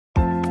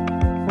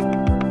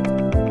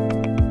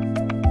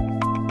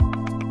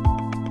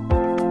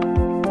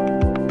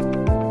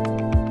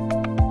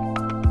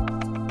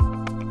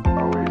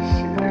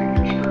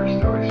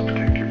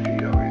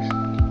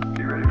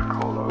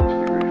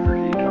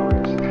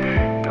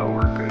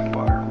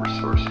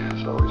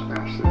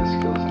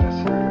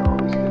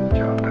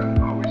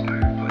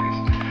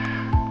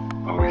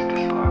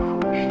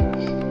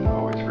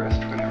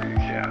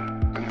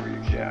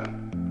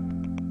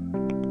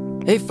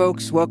Hey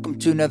folks, welcome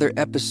to another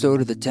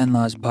episode of the 10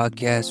 Laws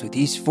Podcast with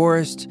East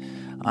Forest.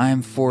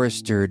 I'm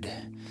Forestered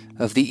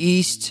of the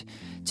East.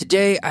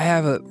 Today I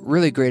have a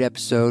really great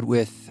episode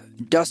with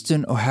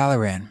Dustin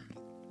O'Halloran.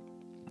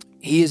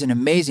 He is an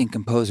amazing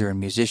composer and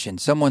musician,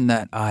 someone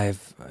that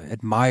I've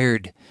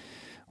admired,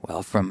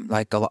 well, from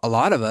like a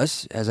lot of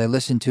us as I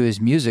listened to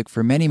his music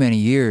for many, many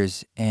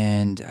years.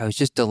 And I was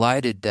just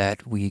delighted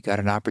that we got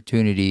an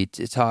opportunity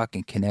to talk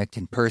and connect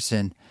in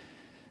person.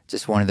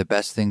 Just one of the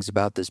best things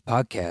about this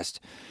podcast.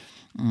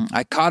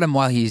 I caught him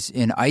while he's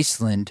in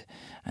Iceland.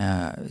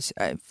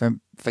 If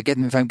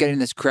I'm getting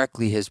this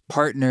correctly, his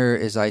partner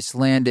is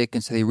Icelandic,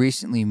 and so they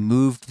recently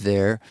moved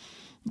there.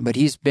 But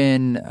he's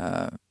been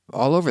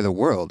all over the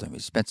world. I mean,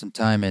 he spent some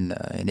time in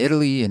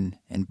Italy,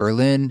 in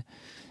Berlin,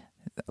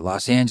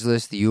 Los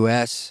Angeles, the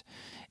U.S.,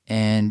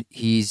 and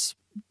he's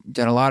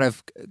done a lot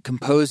of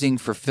composing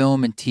for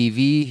film and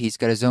TV. He's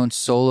got his own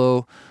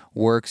solo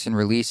works and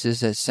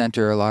releases that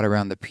center a lot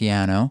around the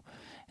piano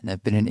and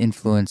have been an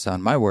influence on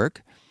my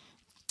work.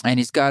 And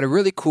he's got a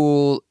really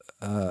cool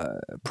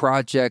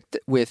project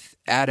with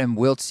Adam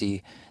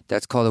Wiltzie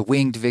that's called A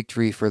Winged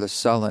Victory for the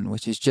Sullen,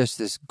 which is just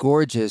this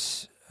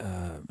gorgeous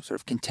sort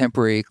of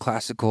contemporary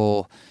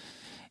classical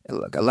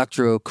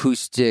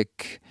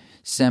electroacoustic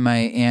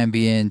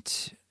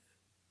semi-ambient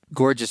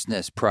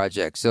gorgeousness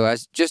project. So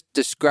as just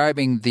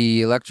describing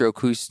the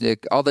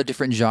electroacoustic, all the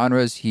different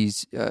genres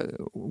he's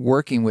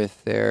working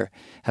with there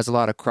has a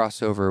lot of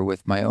crossover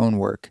with my own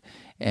work.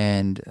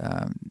 And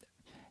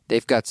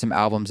they've got some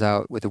albums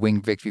out with A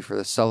Winged Victory for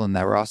the Sullen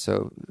that were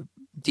also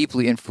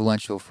deeply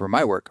influential for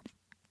my work.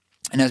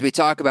 And as we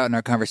talk about in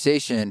our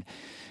conversation,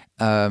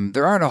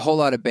 there aren't a whole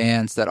lot of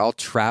bands that I'll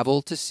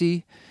travel to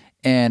see.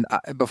 And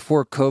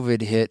before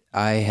COVID hit,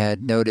 I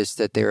had noticed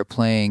that they were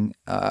playing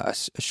a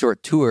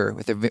short tour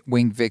with a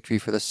Winged Victory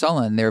for the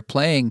Sullen. They were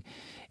playing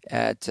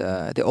at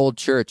the Old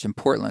Church in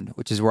Portland,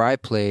 which is where I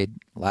played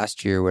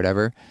last year or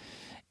whatever.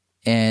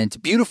 And it's a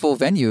beautiful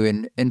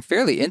venue and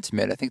fairly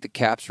intimate. I think the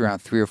cap's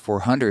around 300 or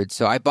 400.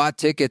 So I bought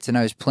tickets and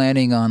I was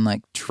planning on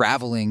like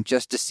traveling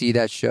just to see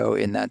that show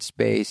in that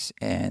space.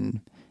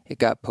 And it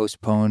got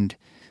postponed.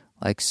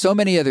 Like so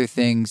many other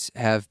things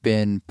have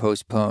been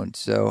postponed.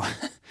 So...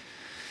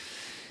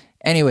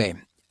 Anyway,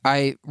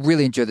 I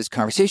really enjoyed this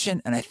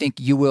conversation, and I think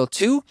you will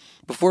too.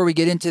 Before we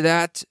get into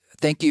that,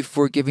 thank you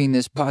for giving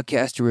this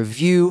podcast a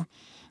review.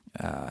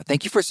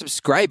 Thank you for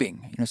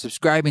subscribing.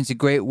 Subscribing is a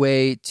great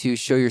way to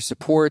show your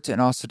support and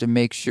also to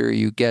make sure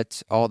you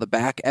get all the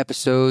back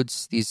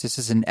episodes. This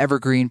is an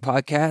evergreen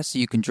podcast, so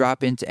you can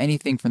drop into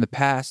anything from the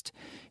past.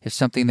 If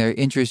something there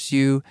interests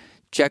you,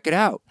 check it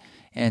out.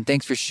 And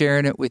thanks for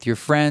sharing it with your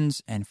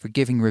friends and for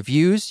giving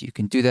reviews. You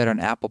can do that on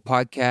Apple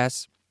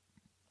Podcasts.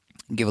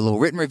 Give a little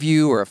written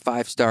review or a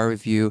 5-star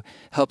review.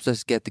 Helps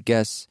us get the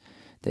guests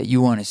that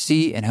you want to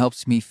see and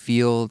helps me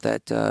feel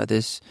that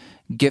this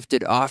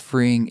gifted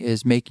offering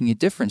is making a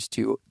difference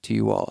to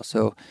you all.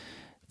 So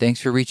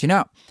thanks for reaching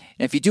out.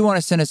 And if you do want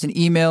to send us an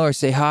email or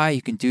say hi,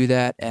 you can do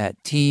that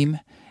at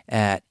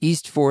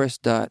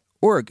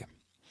team@eastforest.org.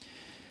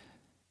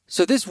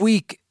 So this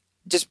week,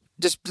 just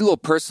a little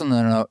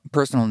personal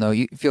note,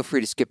 you feel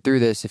free to skip through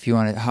this if you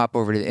want to hop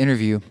over to the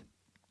interview.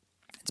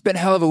 It's been a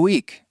hell of a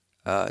week.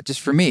 Just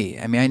for me.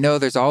 I mean, I know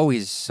there's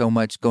always so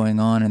much going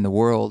on in the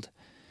world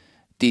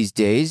these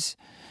days,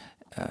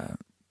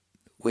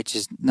 which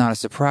is not a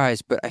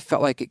surprise, but I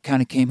felt like it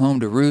kind of came home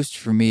to roost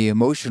for me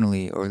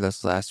emotionally over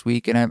this last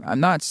week. And I'm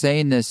not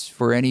saying this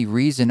for any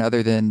reason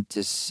other than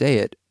to say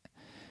it.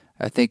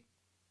 I think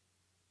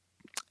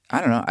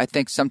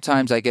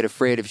sometimes I get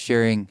afraid of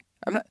sharing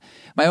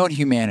my own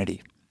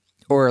humanity.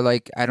 Or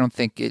like, I don't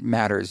think it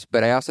matters,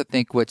 but I also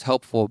think what's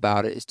helpful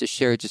about it is to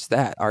share just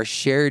that, our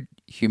shared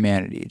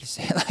humanity. To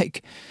say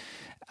like,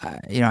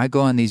 I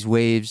go on these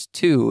waves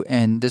too.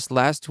 And this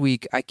last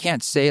week, I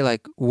can't say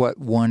like what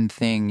one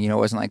thing, it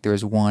wasn't like there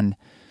was one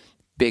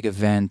big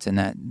event and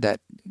that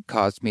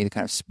caused me to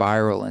kind of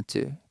spiral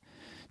into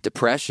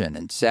depression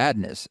and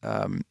sadness.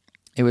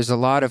 It was a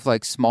lot of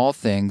like small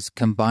things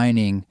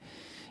combining.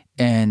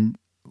 And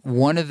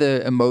one of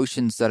the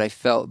emotions that I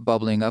felt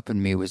bubbling up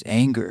in me was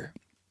anger.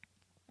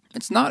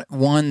 It's not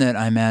one that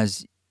I'm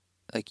as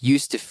like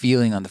used to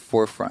feeling on the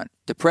forefront.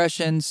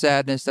 Depression,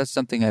 sadness, that's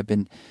something has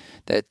been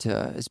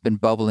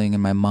bubbling in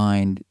my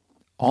mind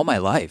all my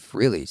life,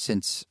 really,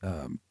 since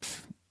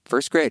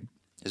first grade.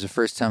 It was the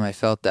first time I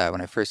felt that when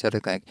I first had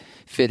to like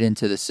fit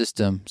into the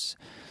systems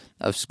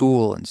of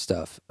school and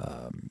stuff.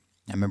 I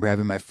remember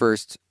having my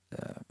first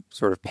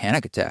sort of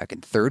panic attack in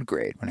third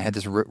grade when I had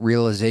this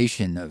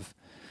realization of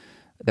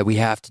that we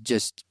have to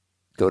just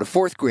go to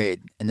fourth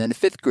grade and then to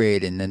fifth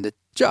grade and then the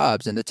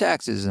jobs and the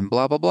taxes and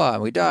blah, blah, blah,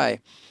 and we die.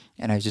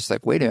 And I was just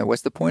like, wait a minute,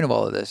 what's the point of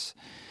all of this?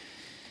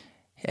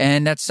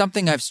 And that's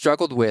something I've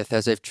struggled with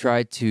as I've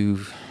tried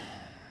to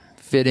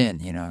fit in,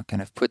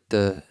 kind of put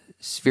the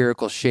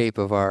spherical shape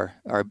of our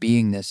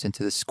beingness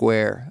into the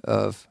square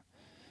of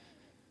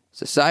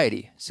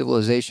society,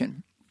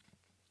 civilization.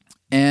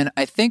 And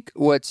I think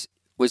what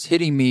was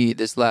hitting me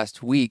this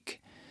last week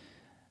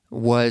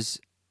was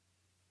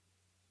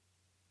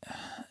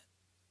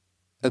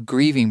a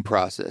grieving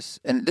process.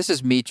 And this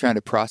is me trying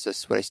to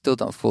process what I still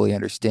don't fully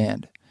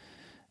understand.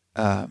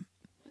 A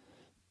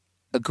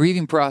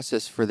grieving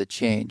process for the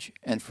change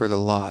and for the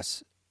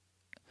loss.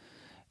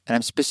 And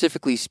I'm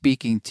specifically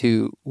speaking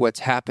to what's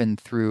happened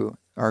through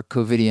our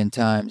COVIDian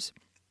times.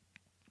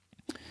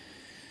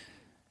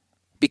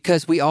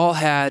 Because we all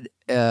had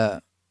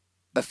a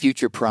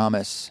future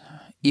promise,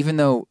 even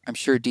though I'm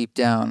sure deep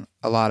down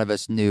a lot of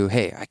us knew,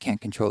 hey, I can't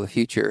control the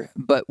future,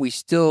 but we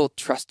still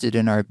trusted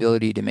in our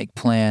ability to make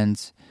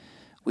plans.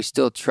 We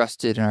still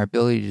trusted in our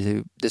ability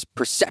to this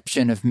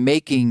perception of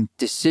making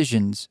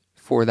decisions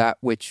for that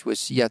which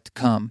was yet to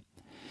come.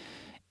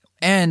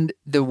 And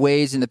the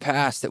ways in the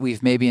past that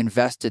we've maybe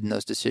invested in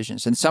those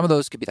decisions. And some of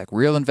those could be like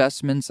real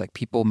investments, like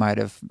people might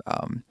have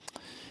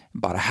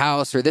bought a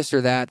house or this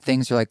or that.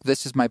 Things are like,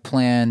 this is my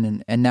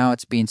plan, and now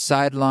it's being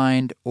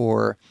sidelined.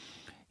 Or,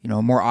 you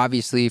know, more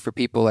obviously for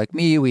people like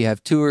me, we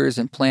have tours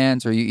and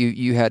plans, or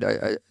you had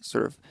a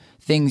sort of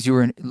things you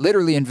were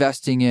literally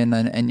investing in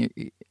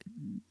and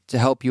to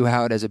help you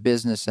out as a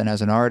business and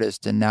as an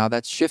artist, and now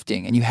that's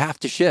shifting, and you have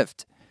to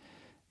shift.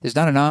 There's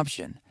not an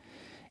option.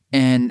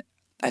 And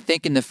I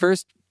think in the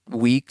first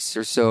weeks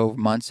or so,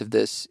 months of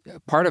this,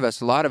 part of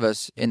us, a lot of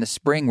us in the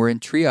spring, we're in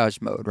triage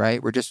mode,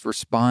 right? We're just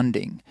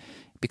responding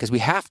because we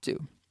have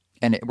to.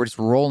 And we're just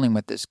rolling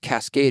with this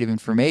cascade of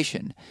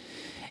information.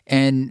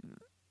 And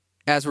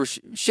as we're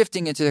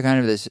shifting into the kind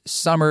of this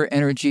summer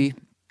energy,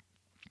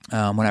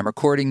 when I'm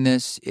recording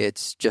this,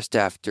 it's just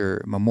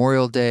after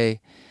Memorial Day,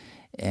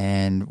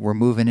 and we're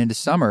moving into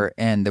summer,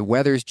 and the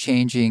weather's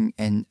changing.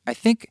 And I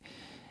think,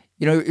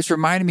 you know, it's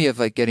reminding me of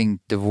like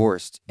getting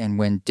divorced, and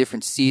when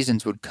different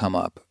seasons would come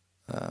up,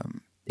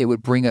 it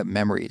would bring up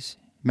memories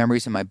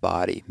in my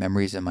body,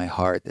 memories in my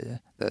heart,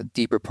 the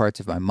deeper parts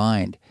of my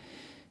mind.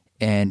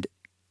 And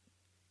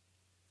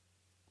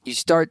you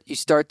start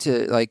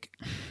to like,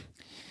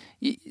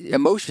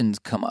 emotions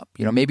come up.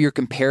 You know, maybe you're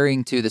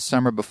comparing to the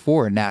summer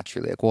before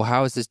naturally. Like, well,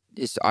 how is this?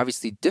 It's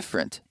obviously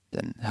different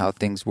than how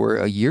things were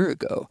a year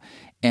ago.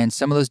 And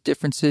some of those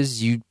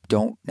differences you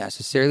don't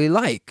necessarily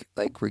like.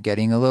 Like, we're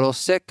getting a little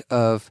sick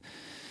of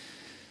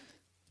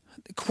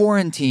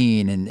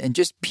quarantine and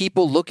just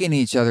people looking at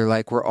each other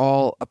like we're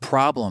all a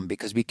problem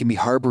because we can be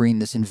harboring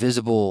this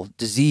invisible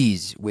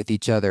disease with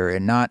each other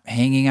and not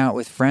hanging out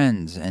with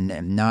friends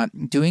and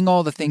not doing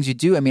all the things you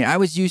do. I mean, I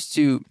was used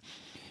to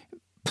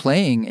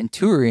playing and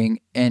touring,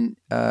 and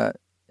there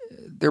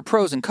are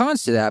pros and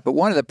cons to that. But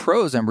one of the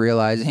pros I'm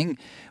realizing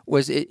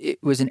was it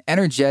was an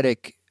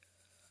energetic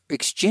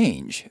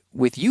exchange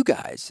with you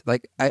guys.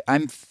 Like I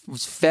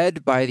was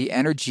fed by the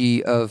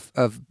energy of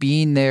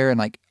being there and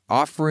like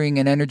offering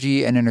an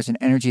energy, and then there's an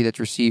energy that's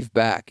received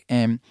back.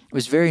 And it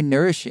was very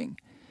nourishing,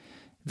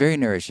 very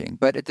nourishing.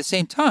 But at the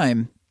same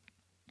time,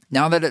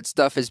 now that that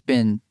stuff has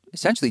been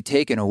essentially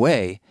taken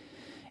away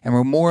and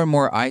we're more and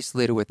more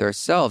isolated with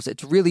ourselves,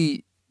 it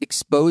really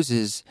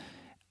exposes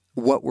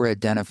what we're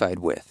identified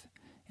with.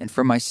 And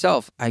for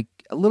myself, I'm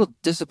a little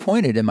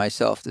disappointed in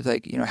myself. It's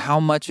like, you know, how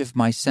much of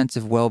my sense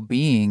of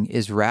well-being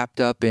is wrapped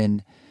up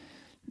in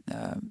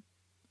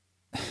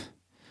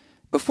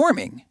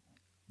performing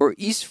or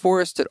East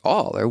Forest at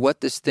all, or what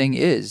this thing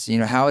is. You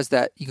know, how is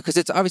that? Because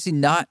it's obviously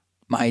not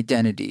my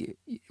identity,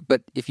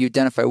 but if you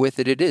identify with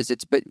it, it is.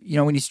 But, you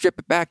know, when you strip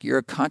it back, you're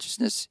a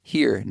consciousness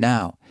here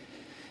now.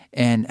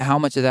 And how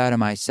much of that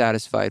am I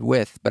satisfied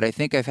with? But I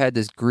think I've had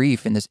this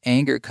grief and this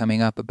anger coming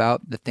up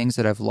about the things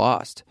that I've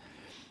lost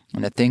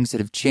and the things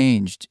that have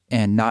changed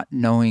and not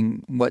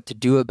knowing what to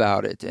do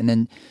about it. And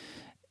then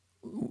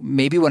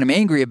maybe what I'm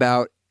angry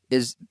about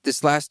is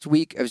this last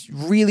week, I was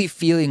really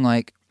feeling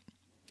like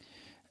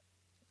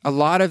a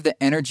lot of the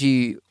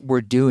energy we're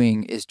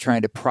doing is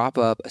trying to prop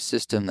up a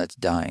system that's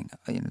dying.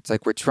 You know, it's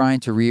like we're trying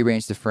to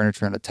rearrange the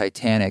furniture on the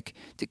Titanic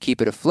to keep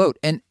it afloat.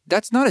 And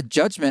that's not a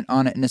judgment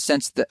on it in the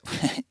sense that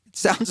it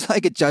sounds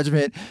like a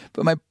judgment,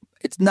 but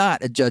it's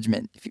not a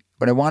judgment.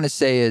 What I want to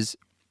say is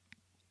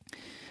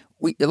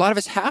a lot of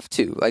us have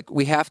to. Like,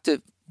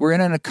 we're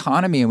in an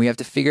economy and we have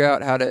to figure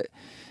out how to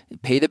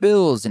pay the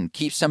bills and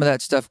keep some of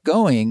that stuff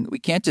going. We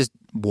can't just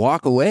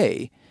walk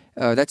away.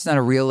 That's not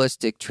a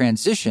realistic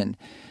transition.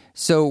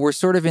 So we're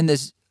sort of in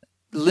this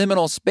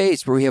liminal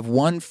space where we have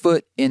one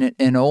foot in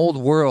an old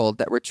world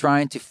that we're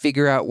trying to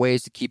figure out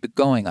ways to keep it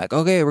going. Like,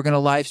 okay, we're going to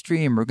live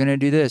stream. We're going to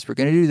do this. We're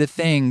going to do the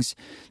things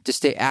to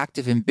stay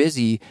active and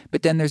busy.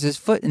 But then there's this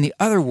foot in the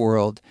other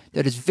world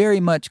that is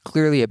very much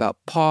clearly about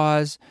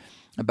pause,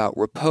 about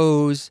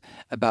repose,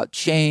 about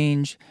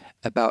change,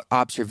 about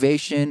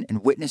observation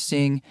and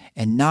witnessing,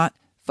 and not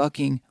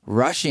fucking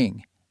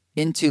rushing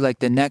into like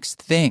the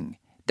next thing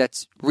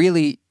that's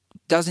really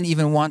doesn't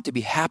even want to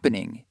be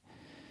happening.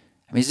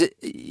 I mean, does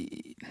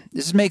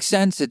this make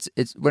sense?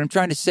 It's what I'm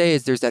trying to say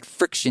is there's that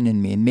friction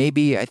in me, and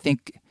maybe I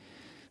think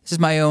this is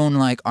my own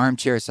like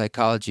armchair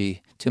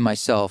psychology to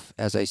myself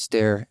as I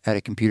stare at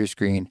a computer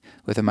screen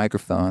with a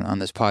microphone on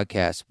this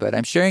podcast. But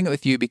I'm sharing it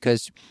with you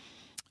because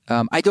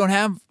I don't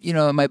have, you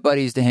know, my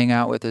buddies to hang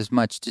out with as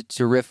much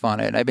to riff on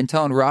it. And I've been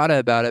telling Rada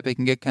about it, but it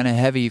can get kind of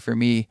heavy for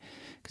me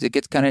because it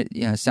gets kind of,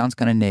 you know, sounds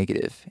kind of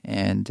negative.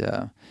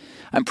 And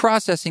I'm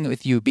processing it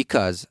with you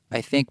because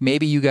I think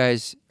maybe you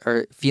guys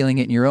are feeling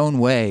it in your own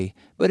way,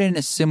 but in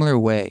a similar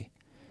way.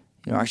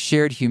 Our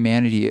shared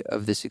humanity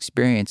of this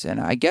experience. And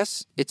I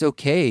guess it's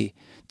okay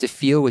to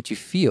feel what you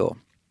feel.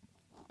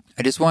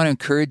 I just want to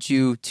encourage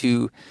you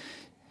to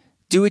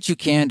do what you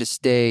can to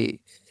stay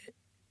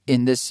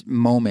in this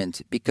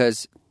moment,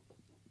 because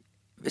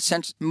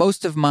essentially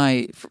most of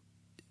my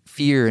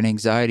fear and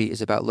anxiety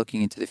is about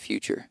looking into the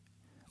future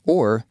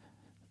or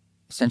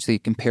essentially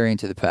comparing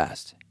to the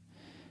past.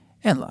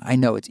 And I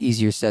know it's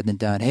easier said than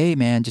done. Hey,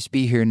 man, just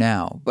be here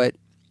now. But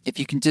if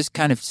you can just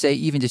kind of say,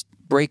 even just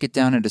break it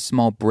down into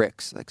small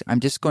bricks, like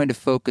I'm just going to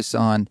focus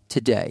on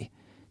today,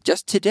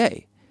 just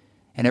today.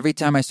 And every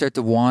time I start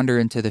to wander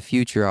into the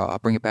future, I'll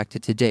bring it back to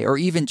today, or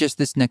even just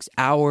this next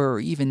hour, or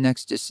even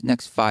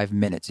next 5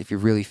 minutes if you're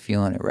really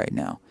feeling it right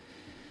now.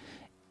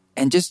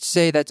 And just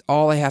say that's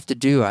all I have to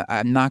do.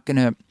 I'm not going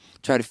to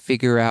try to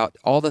figure out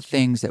all the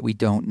things that we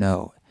don't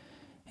know.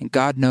 And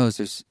God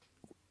knows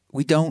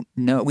we don't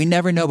know. We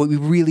never know, but we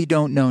really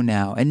don't know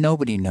now. And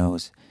nobody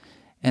knows.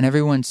 And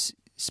everyone's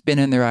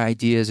spinning their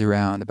ideas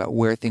around about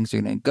where things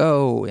are going to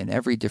go in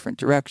every different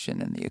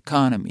direction, and the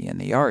economy and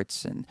the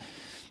arts and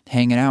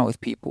hanging out with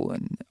people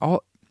and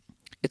all.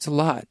 It's a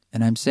lot.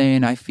 And I'm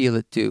saying I feel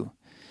it too.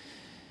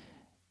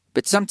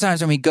 But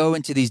sometimes when we go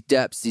into these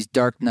depths, these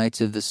dark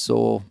nights of the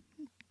soul,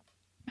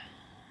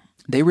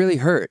 they really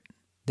hurt.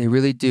 They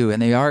really do.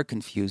 And they are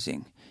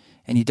confusing.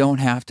 And you don't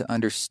have to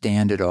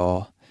understand it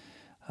all.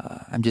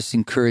 I'm just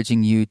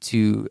encouraging you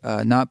to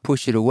not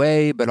push it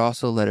away, but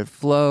also let it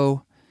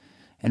flow.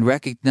 And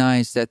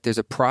recognize that there's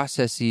a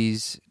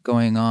processes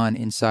going on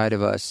inside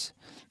of us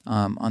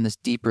on this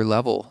deeper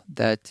level,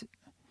 that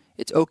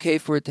it's okay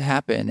for it to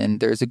happen, and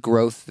there's a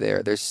growth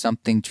there. There's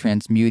something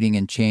transmuting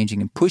and changing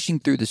and pushing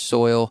through the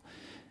soil,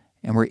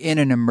 and we're in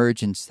an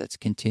emergence that's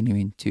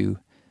continuing to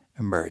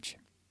emerge.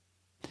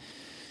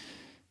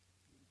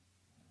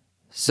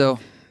 So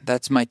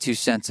that's my 2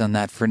 cents on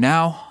that for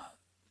now.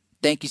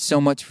 Thank you so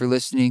much for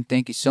listening.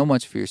 Thank you so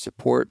much for your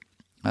support.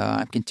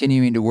 I'm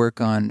continuing to work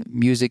on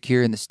music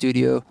here in the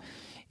studio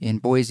in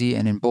Boise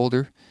and in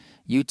Boulder,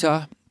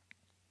 Utah.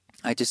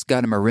 I just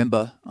got a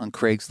marimba on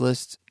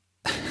Craigslist.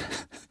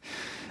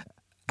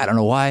 I don't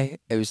know why.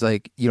 It was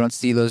like, you don't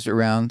see those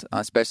around,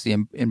 especially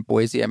in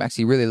Boise. I'm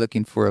actually really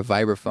looking for a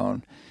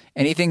vibraphone.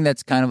 Anything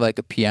that's kind of like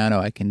a piano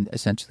I can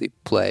essentially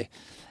play.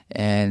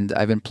 And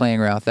I've been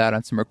playing around with that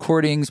on some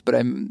recordings, but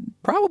I'm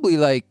probably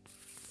like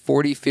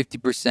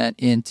 50%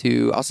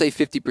 into, I'll say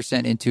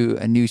 50% into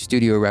a new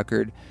studio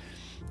record.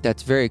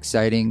 That's very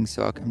exciting.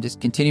 So I'm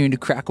just continuing to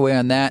crack away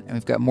on that. And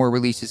we've got more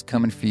releases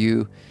coming for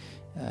you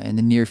in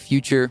the near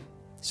future.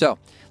 So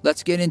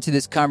let's get into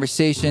this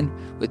conversation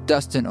with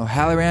Dustin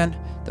O'Halloran,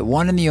 the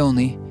one and the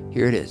only.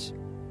 Here it is.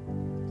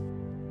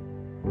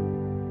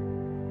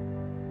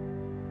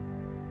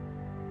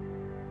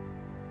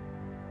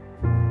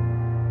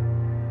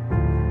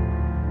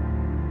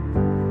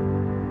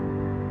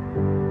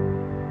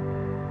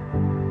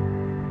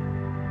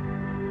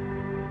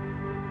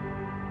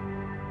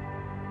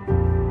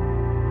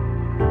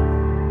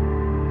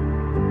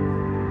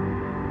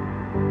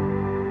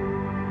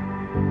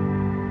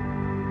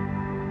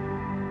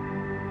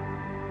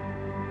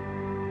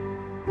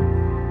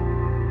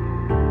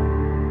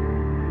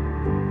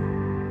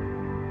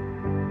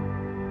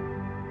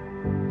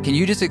 Can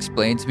you just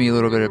explain to me a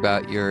little bit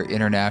about your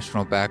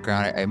international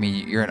background? I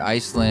mean, you're in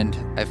Iceland.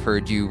 I've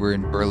heard you were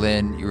in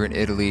Berlin. You were in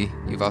Italy.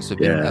 You've also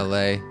been in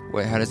LA.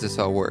 How does this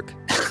all work?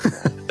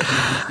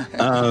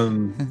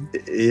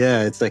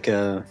 Yeah, it's like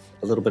a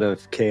little bit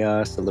of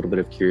chaos, a little bit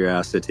of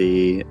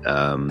curiosity.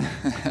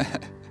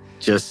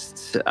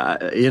 It's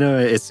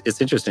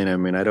interesting. I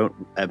mean,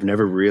 I've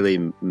never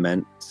really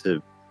meant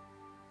to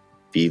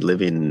be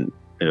living.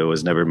 It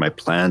was never my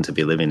plan to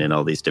be living in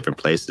all these different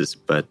places,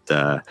 but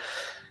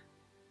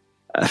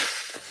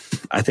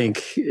I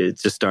think it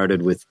just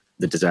started with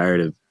the desire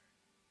to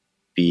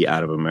be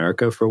out of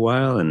America for a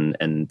while,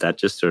 and that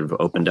just sort of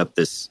opened up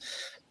this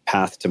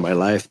path to my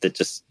life that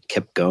just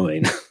kept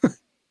going.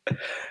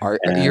 Are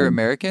you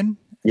American?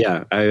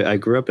 Yeah, I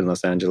grew up in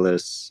Los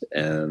Angeles,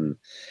 and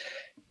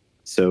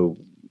so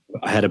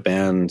I had a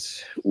band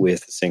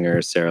with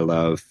singer Sara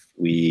Lov.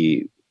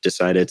 We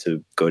decided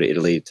to go to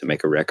Italy to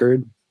make a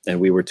record, and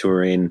we were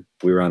touring.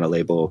 We were on a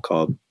label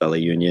called Bella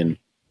Union,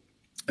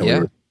 and we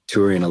were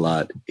touring a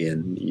lot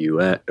in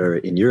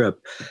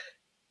Europe.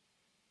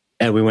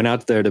 And we went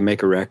out there to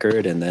make a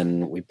record, and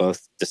then we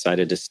both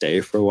decided to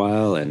stay for a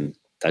while, and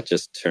that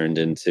just turned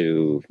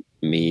into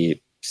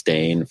me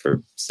staying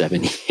for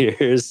 7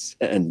 years.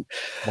 And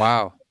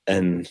wow.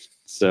 And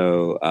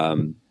so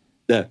and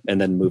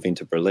then moving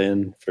to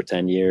Berlin for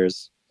 10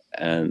 years,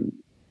 and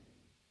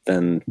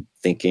then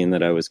thinking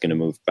that I was going to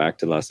move back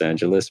to Los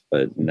Angeles,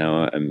 but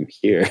now I'm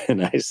here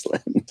in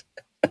Iceland.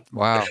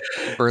 Wow.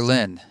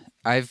 Berlin.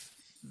 I've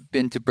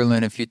been to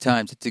Berlin a few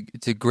times.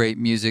 It's a great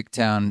music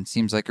town. It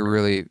seems like a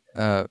really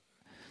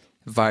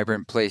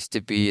vibrant place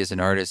to be as an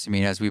artist. I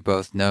mean, as we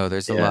both know,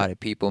 there's a lot of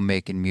people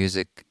making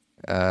music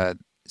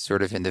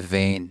sort of in the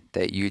vein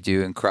that you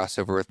do and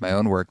crossover with my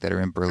own work that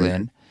are in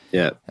Berlin.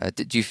 Yeah.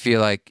 Did you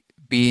feel like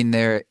being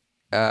there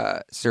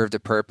served a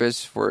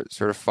purpose for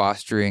sort of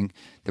fostering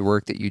the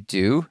work that you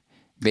do?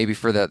 Maybe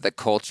for the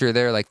culture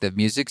there, like the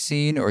music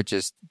scene, or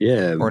just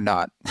or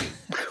not?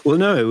 Well,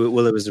 no. It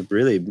was a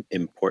really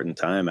important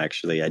time,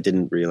 actually. I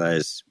didn't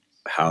realize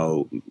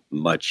how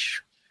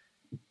much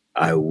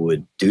I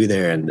would do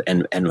there,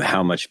 and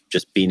how much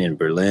just being in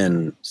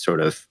Berlin sort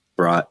of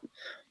brought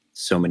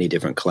so many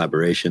different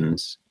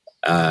collaborations.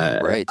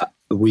 Right.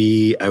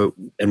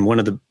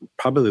 And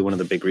probably one of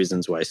the big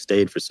reasons why I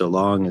stayed for so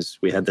long is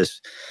we had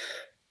this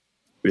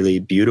really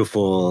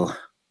beautiful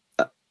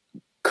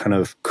kind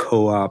of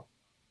co-op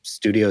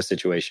studio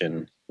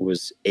situation. It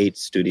was 8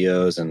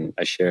 studios, and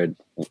I shared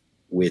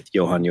with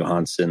Jóhann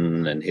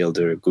Jóhannsson and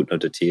Hildur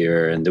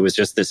Gudnadottir, and there was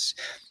just this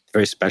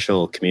very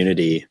special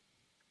community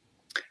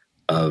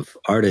of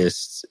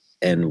artists,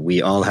 and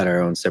we all had our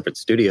own separate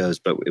studios,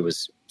 but it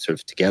was sort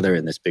of together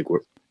in this big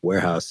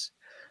warehouse.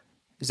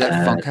 Is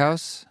that Funk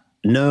House?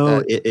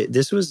 No,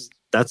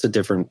 that's a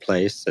different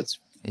place. That's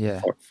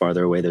Yeah.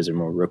 farther away. Those are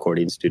more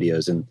recording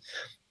studios, and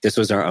this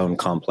was our own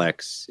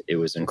complex. It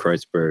was in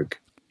Kreuzberg,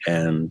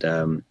 and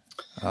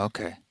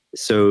Okay.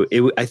 so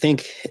I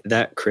think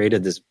that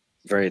created this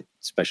very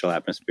special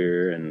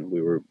atmosphere, and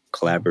we were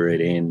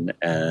collaborating.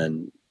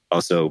 And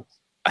also,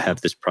 I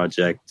have this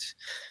project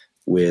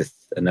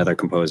with another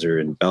composer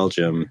in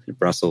Belgium, in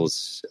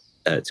Brussels.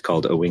 It's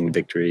called A Winged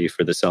Victory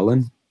for the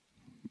Sullen.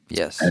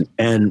 Yes.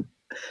 And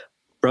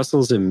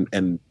Brussels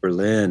and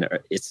Berlin,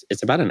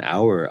 it's about an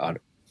hour on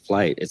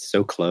flight. It's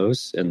so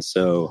close. And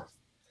so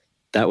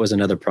that was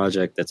another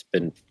project that's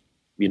been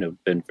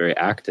very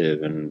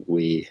active, and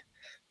we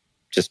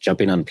just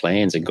jumping on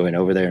planes and going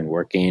over there and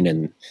working.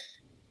 And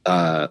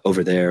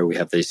over there we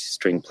have these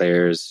string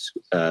players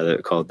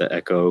called the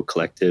Echo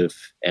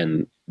Collective,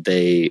 and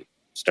they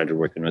started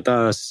working with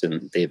us,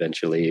 and they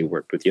eventually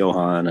worked with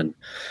Jóhann. And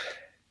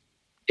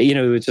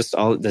it was just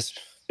all this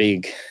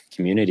big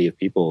community of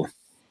people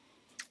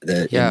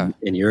that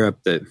in Europe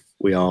that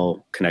we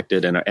all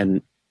connected.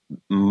 And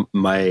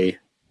my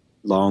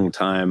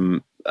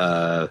longtime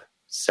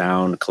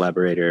sound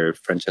collaborator,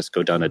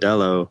 Francesco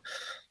Donadello,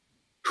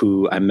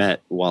 who I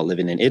met while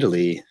living in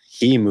Italy,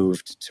 he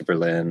moved to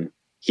Berlin.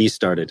 He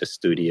started a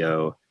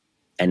studio,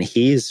 and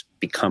he's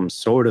become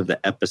sort of the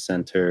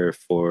epicenter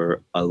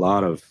for a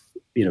lot of,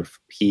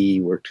 he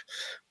worked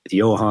with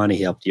Jóhann.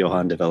 He helped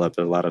Jóhann develop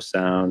a lot of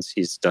sounds.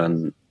 He's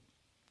done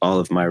all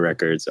of my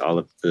records, all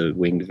of the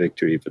Winged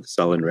Victory for the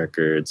Sullen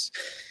records.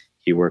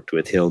 He worked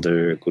with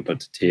Hildur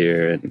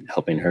Gudnadottir and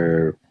helping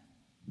her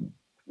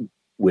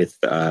with,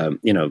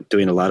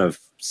 doing a lot of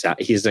sound.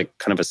 He's a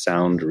kind of a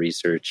sound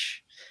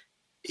research.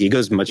 He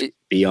goes much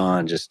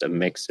beyond just a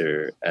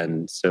mixer.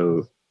 And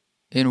so...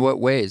 In what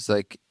ways?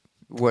 Like,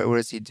 what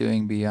is he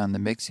doing beyond the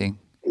mixing?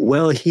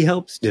 Well, he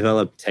helps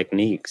develop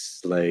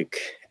techniques, like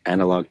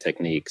analog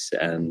techniques.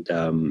 And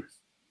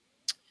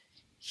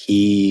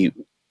he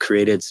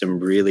created some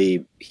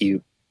really...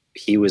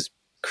 He was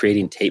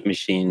creating tape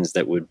machines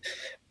that would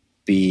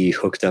be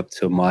hooked up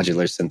to a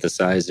modular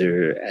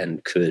synthesizer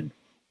and could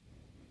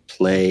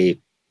play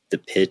the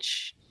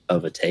pitch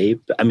of a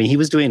tape. I mean, he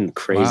was doing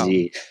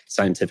crazy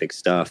scientific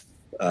stuff,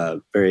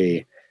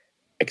 very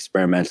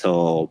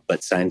experimental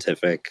but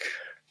scientific.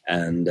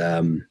 And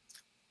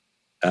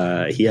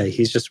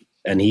he's just,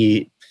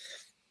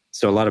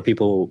 so a lot of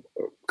people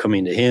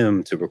coming to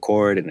him to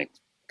record and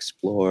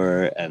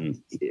explore.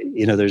 And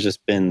there's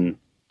just been,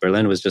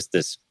 Berlin was just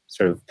this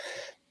sort of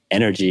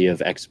energy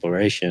of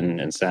exploration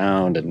and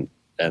sound, and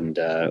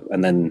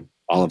then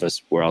all of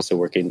us were also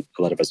working,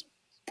 a lot of us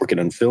working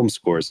on film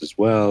scores as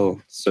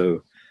well.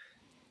 So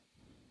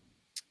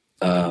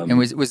and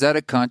was that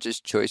a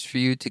conscious choice for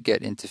you to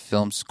get into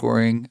film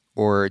scoring,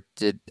 or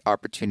did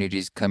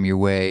opportunities come your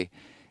way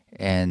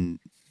and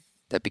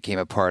that became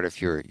a part of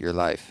your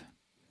life?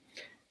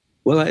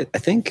 Well, I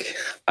think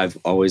I've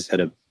always had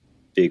a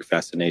big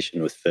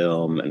fascination with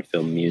film and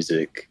film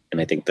music,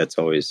 and I think that's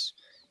always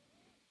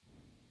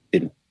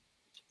been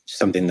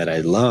something that I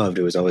loved.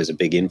 It was always a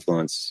big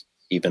influence.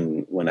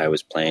 Even when I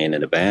was playing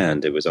in a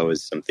band, it was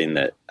always something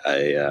that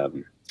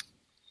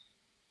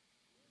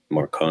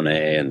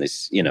Morricone and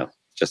this,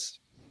 just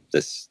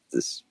this,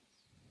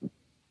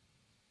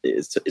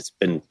 it's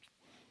been,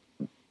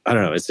 I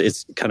don't know,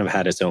 it's kind of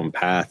had its own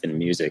path in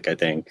music, I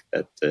think,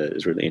 that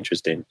is really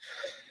interesting.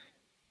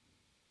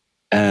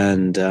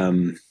 And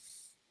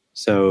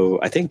so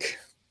I think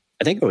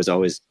I was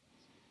always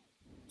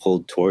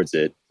pulled towards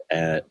it,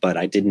 but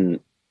I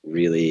didn't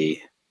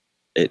really,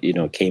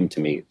 it came to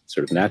me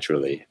sort of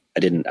naturally.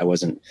 I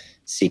wasn't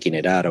seeking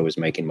it out. I was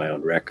making my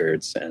own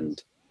records.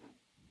 And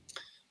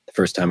the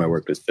first time I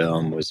worked with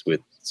film was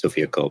with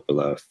Sofia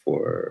Coppola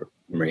for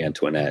Marie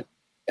Antoinette.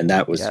 And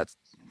that was, that's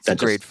a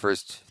great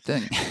first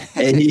thing.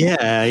 And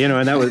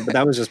and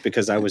that was just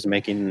because I was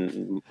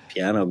making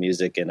piano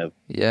music in a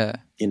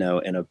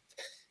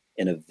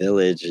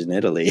village in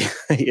Italy.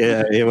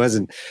 It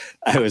wasn't,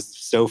 I was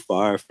so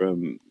far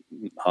from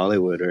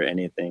Hollywood or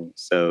anything.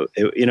 So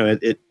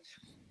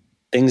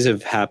things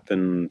have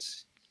happened.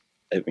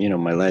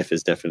 My life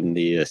is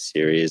definitely a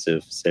series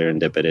of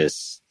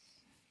serendipitous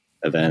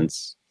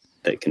events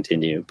that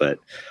continue, but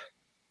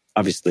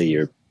obviously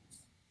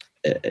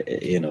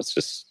it's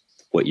just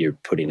what you're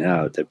putting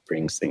out that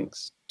brings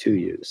things to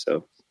you.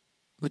 So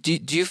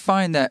Do you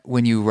find that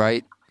when you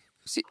write,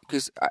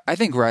 because I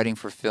think writing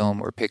for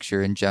film or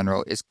picture in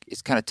general is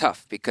kind of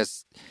tough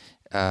because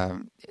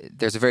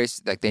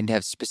there's they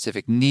have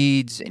specific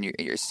needs, and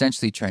you're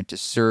essentially trying to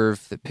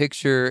serve the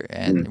picture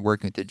and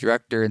working with the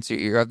director, and so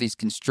you have these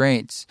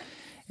constraints.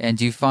 And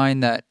do you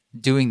find that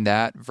doing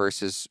that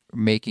versus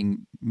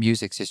making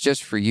music that's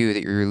just for you,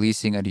 that you're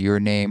releasing under your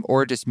name,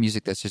 or just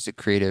music that's just a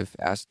creative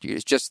asked you,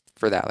 it's just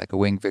for that, like a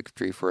Wing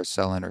Victory for a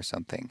Sullen or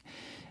something,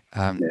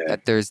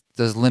 that there's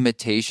those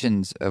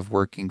limitations of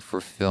working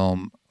for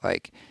film?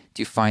 Like,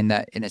 do you find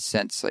that in a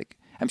sense, like,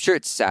 I'm sure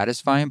it's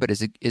satisfying, but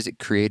is it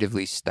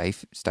creatively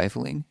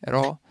stifling at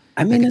all?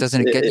 I mean, like,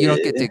 you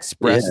don't get to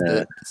express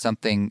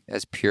something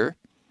as pure?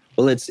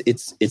 Well, it's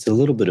a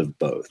little bit of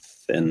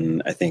both,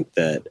 and I think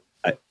that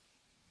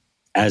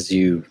as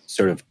you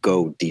sort of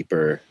go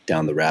deeper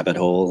down the rabbit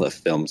hole of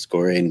film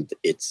scoring,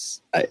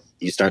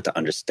 you start to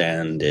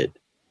understand it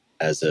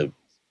as a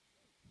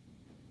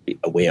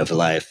way of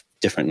life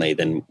differently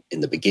than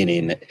in the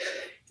beginning. In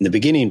the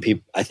beginning,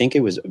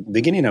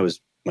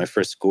 my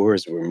first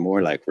scores were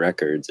more like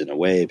records in a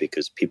way,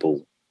 because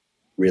people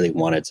really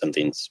wanted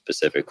something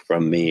specific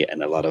from me,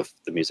 and a lot of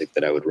the music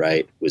that I would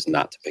write was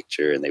not to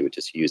picture, and they would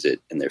just use it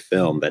in their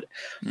film. But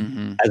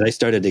as I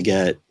started to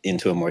get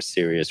into a more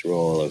serious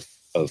role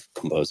of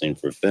composing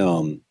for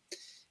film,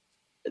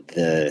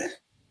 the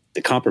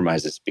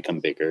compromises become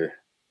bigger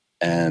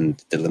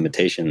and the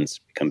limitations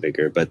become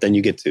bigger, but then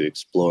you get to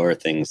explore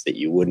things that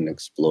you wouldn't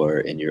explore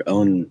in your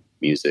own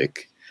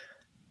music.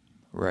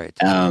 Right.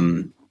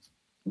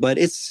 But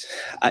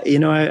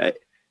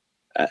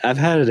I've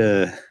had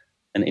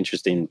an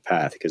interesting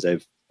path, because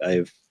I've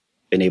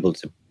been able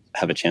to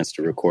have a chance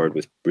to record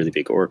with really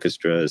big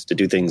orchestras, to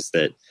do things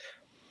that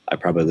I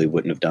probably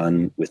wouldn't have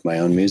done with my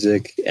own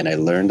music. And I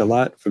learned a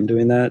lot from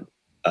doing that.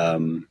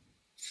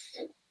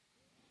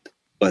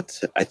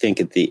 But I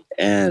think at the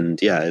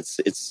end,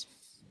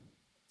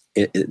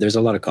 there's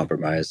a lot of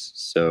compromise.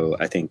 So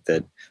I think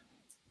that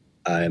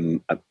I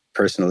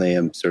personally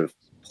am sort of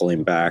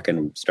pulling back and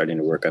I'm starting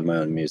to work on my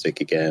own music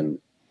again.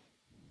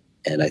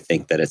 And I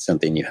think that it's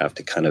something you have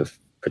to kind of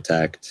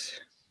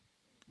protect.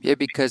 Yeah,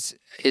 because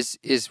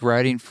is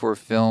writing for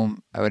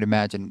film, I would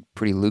imagine,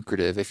 pretty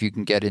lucrative if you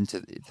can get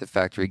into the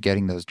factory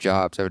getting those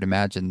jobs. I would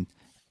imagine,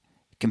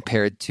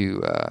 compared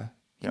to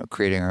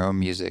creating our own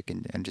music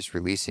and just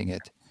releasing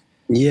it.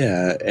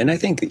 Yeah, and I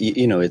think it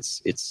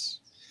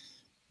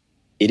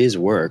is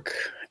work,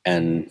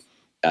 and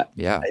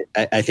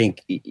I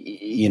think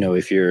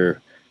if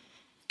you're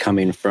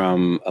coming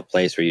from a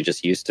place where you're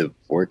just used to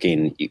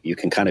working, you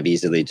can kind of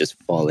easily just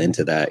fall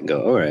into that and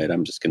go, all right,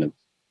 I'm just going to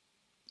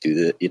do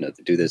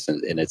this,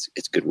 and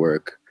it's good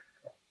work.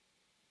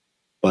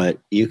 But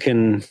you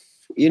can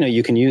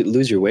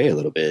lose your way a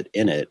little bit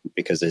in it,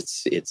 because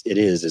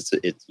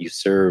you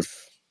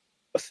serve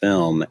a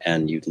film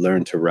and you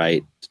learn to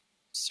write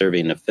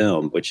serving a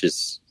film, which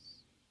is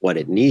what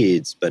it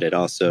needs, but it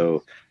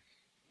also,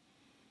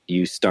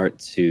 you start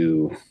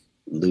to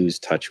lose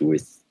touch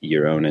with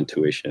your own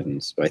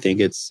intuition. So I think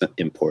it's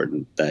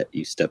important that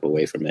you step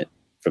away from it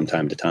from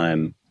time to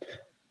time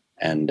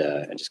and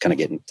just kind of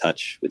get in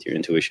touch with your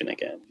intuition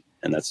again.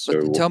 And that's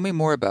sort of... Tell me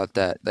more about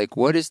that. Like,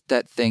 what is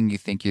that thing you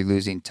think you're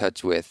losing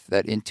touch with,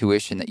 that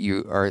intuition that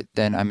you are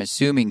then, I'm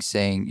assuming,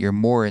 saying you're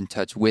more in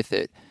touch with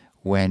it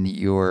when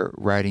you're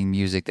writing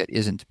music that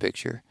isn't a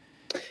picture?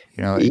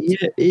 What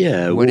is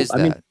that? I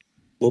mean,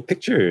 well,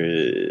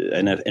 picture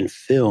and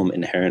film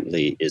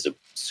inherently is a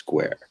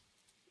square.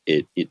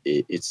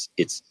 It's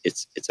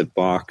a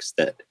box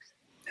that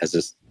has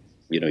this.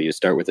 You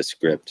start with a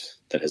script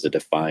that has a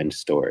defined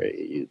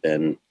story.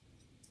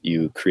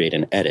 You create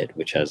an edit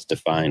which has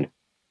defined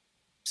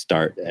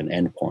start and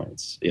end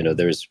points.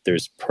 There's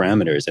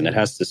parameters, and it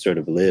has to sort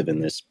of live in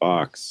this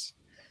box.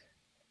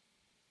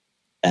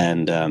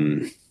 And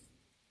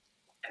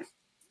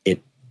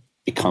it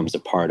becomes a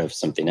part of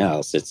something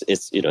else.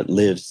 It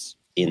lives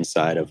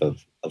inside of a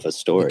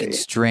story. The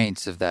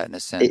constraints of that, in a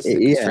sense. The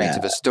constraints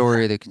of a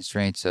story, the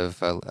constraints of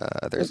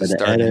there's a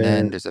start and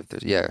end.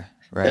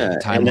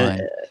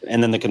 Timeline.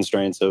 And then the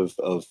constraints of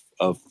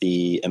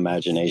the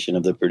imagination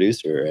of the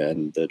producer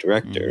and the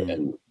director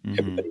and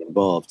everybody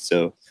involved.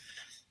 So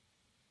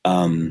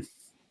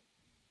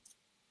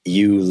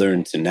you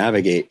learn to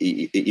navigate,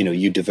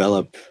 you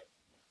develop,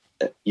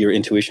 your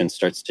intuition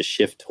starts to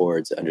shift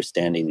towards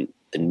understanding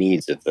the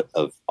needs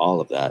of all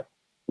of that,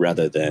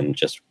 rather than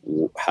just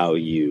how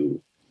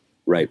you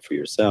write for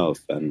yourself.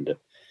 And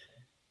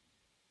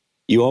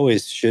you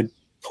always should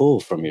pull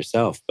from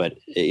yourself, but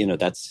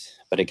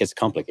it gets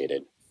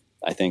complicated.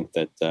 I think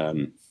that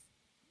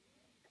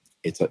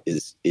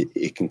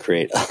it can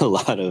create a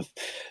lot of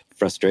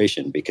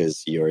frustration,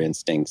 because your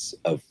instincts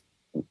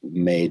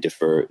may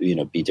differ,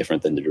 be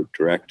different than the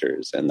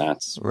directors, and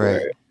that's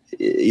where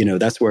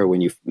that's where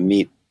when you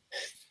meet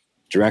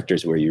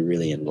directors where you're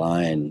really in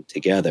line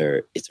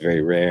together, it's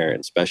very rare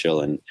and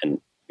special. And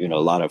a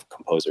lot of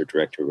composer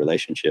director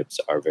relationships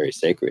are very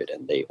sacred,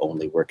 and they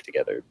only work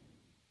together,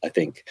 I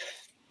think,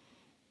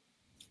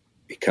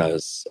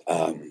 because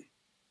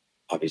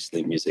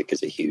obviously music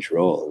is a huge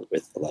role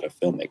with a lot of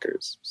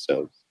filmmakers.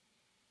 So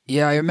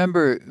yeah, I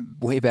remember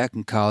way back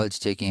in college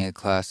taking a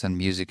class on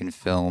music and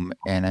film,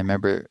 and I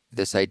remember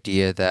this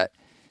idea that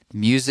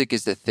music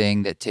is the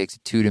thing that takes a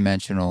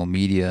two-dimensional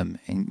medium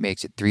and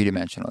makes it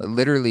three-dimensional. It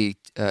literally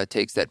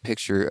takes that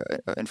picture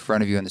in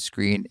front of you on the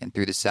screen, and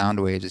through the sound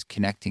waves is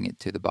connecting it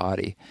to the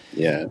body.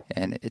 Yeah.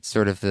 And it's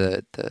sort of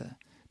the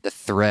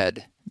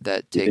thread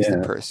that takes the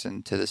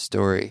person to the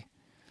story.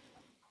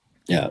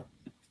 Yeah.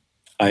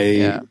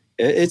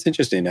 It's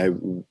interesting. I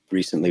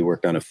recently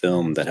worked on a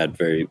film that had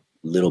very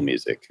little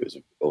music. It was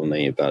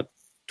only about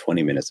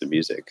 20 minutes of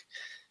music,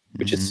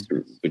 which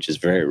is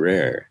very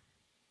rare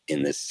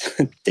in this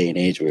day and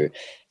age where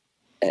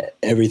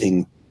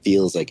everything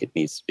feels like it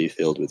needs to be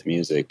filled with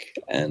music.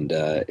 And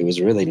it was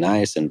really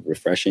nice and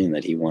refreshing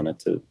that he wanted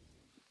to,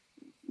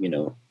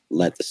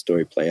 let the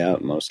story play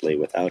out mostly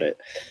without it.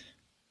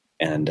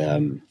 And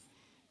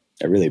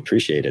I really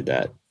appreciated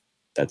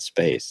that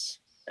space.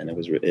 And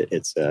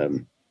it's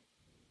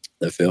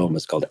the film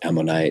is called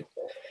Antoinette.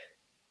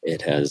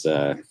 It has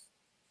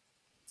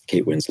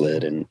Kate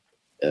Winslet and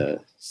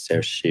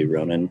Saoirse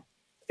Ronan.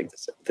 I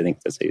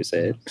think that's how you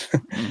say it.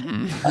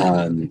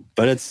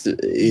 But it's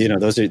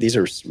these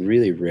are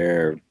really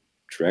rare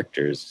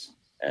directors,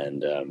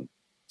 and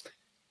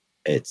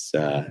it's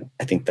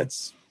I think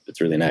it's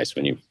really nice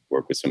when you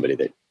work with somebody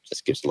that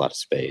just gives a lot of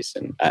space.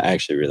 And I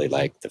actually really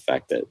like the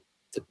fact that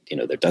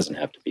there doesn't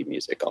have to be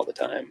music all the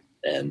time,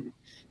 and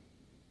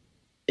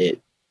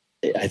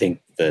I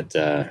think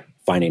that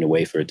finding a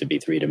way for it to be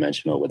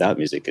three-dimensional without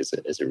music is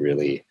a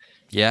really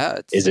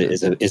is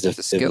a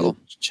skill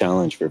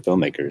challenge for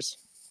filmmakers.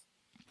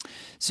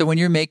 So when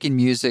you're making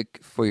music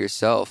for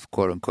yourself,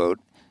 quote unquote,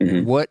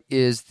 what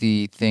is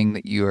the thing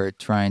that you are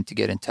trying to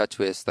get in touch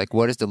with? Like,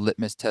 what is the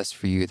litmus test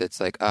for you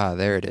that's like,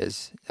 there it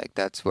is. Like,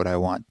 that's what I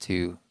want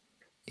to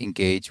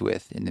engage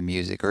with in the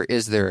music? Or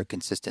is there a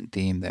consistent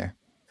theme there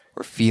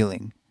or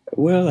feeling?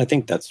 Well, I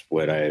think that's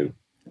what I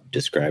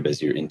describe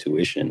as your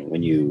intuition,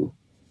 when you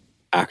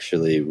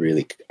actually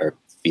really are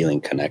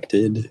feeling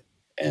connected.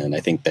 And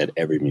I think that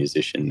every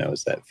musician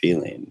knows that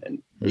feeling.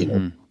 And,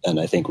 and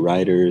I think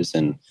writers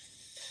and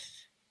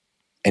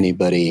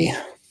anybody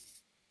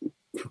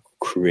who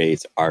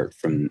creates art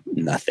from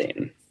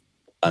nothing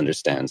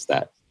understands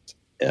that.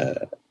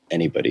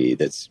 Anybody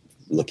that's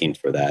looking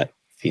for that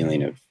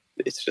feeling of,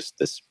 it's just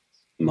this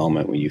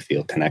moment when you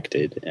feel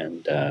connected.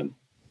 And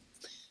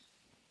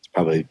it's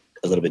probably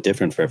a little bit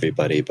different for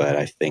everybody, but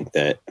I think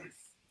that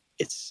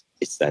it's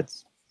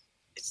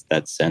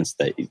that sense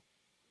that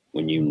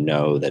when you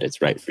know that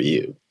it's right for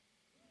you.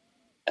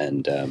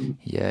 And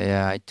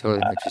I totally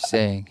know what you're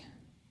saying.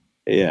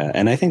 Yeah,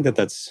 and I think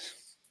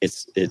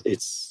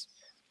it's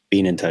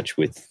being in touch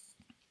with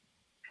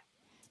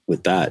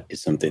that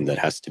is something that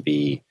has to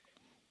be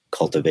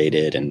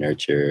cultivated and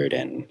nurtured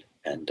and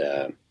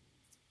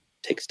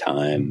takes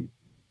time.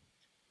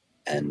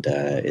 And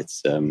I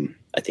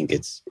think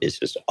it's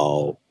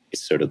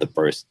sort of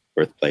the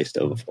birthplace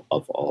of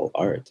all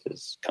art,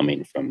 is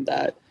coming from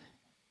that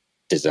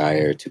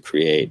desire to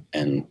create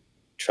and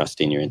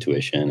trusting your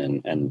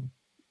intuition and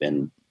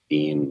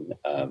being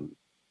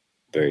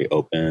very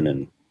open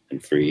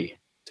and free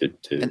to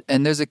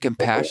and there's a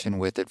compassion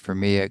with it for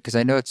me, because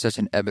I know it's such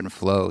an ebb and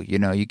flow.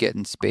 You get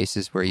in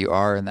spaces where you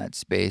are in that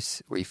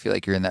space where you feel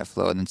like you're in that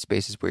flow, and then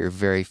spaces where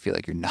you feel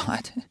like you're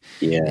not.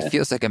 Yeah. It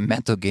feels like a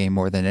mental game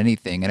more than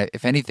anything. And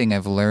if anything,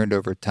 I've learned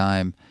over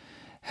time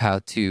how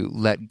to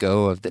let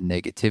go of the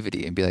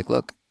negativity and be like,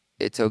 look,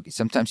 it's okay.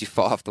 Sometimes you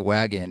fall off the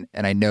wagon,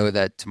 and I know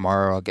that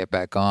tomorrow I'll get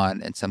back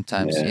on. And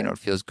sometimes, it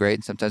feels great,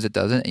 and sometimes it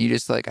doesn't. And you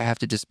just I have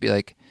to just be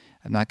like,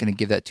 I'm not going to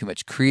give that too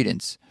much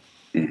credence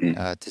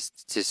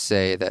to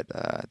say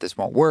that this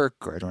won't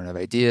work, or I don't have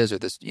ideas, or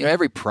this.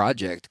 Every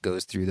project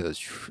goes through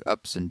those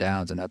ups and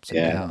downs and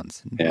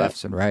downs and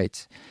lefts and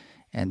rights,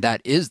 and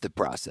that is the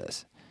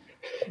process.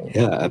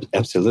 Yeah,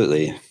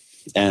 absolutely.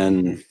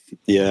 And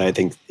I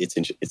think it's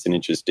an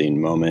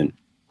interesting moment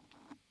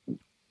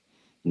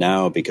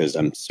now, because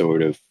I'm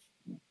sort of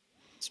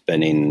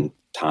spending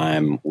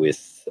time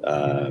with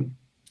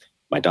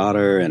my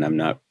daughter, and I'm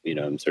not,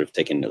 I'm sort of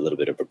taking a little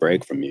bit of a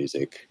break from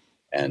music,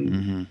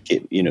 and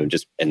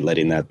just and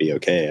letting that be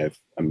okay.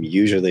 I'm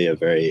usually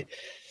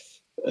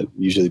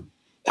usually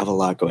have a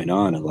lot going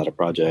on, a lot of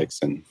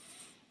projects, and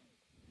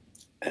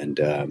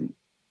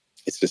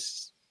it's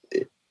just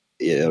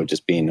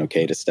just being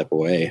okay to step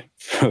away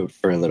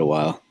for a little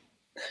while.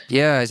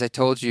 Yeah, as I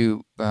told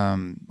you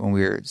when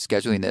we were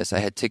scheduling this, I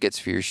had tickets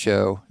for your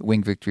show,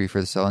 Wing Victory for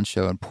the Sullen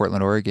show in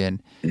Portland,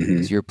 Oregon,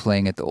 because you're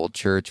playing at the Old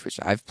Church, which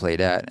I've played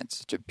at, and it's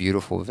such a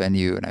beautiful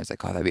venue. And I was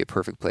like, that'd be a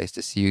perfect place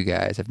to see you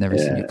guys. I've never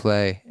seen you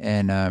play,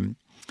 and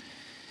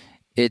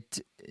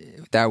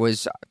that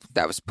was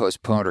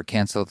postponed or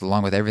canceled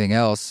along with everything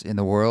else in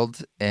the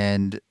world.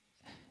 And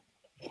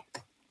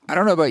I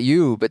don't know about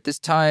you, but this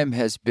time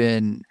has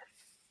been,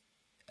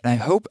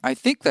 and I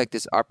think like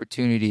this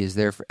opportunity is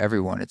there for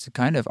everyone. It's a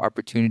kind of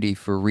opportunity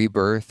for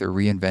rebirth or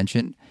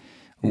reinvention,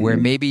 where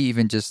Mhm. maybe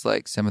even just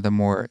like some of the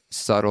more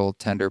subtle,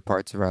 tender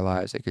parts of our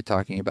lives, like you're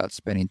talking about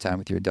spending time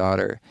with your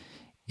daughter,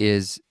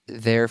 is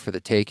there for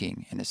the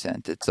taking in a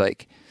sense. It's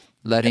like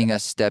letting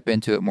us step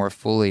into it more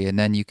fully. And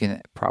then you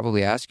can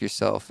probably ask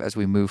yourself as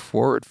we move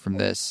forward from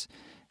this,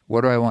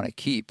 what do I want to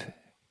keep?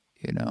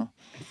 You know?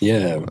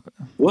 Yeah.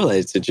 Well,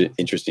 it's such an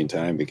interesting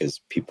time because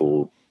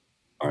people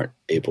aren't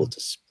able to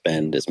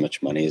spend as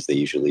much money as they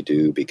usually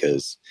do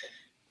because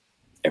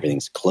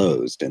everything's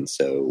closed. And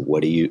so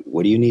what do you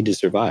need to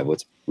survive?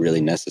 What's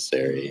really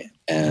necessary?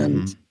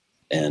 And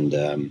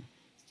Mm-hmm.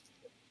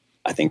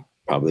 I think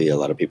probably a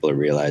lot of people are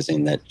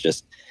realizing that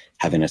just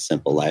having a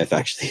simple life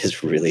actually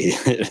is really,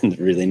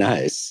 really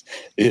nice.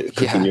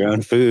 Cooking Yeah. your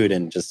own food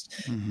and just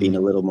Mm-hmm. being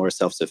a little more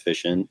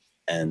self-sufficient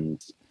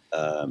and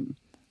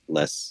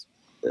less,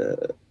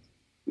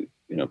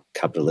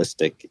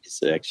 capitalistic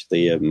is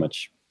actually a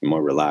much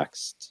more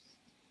relaxed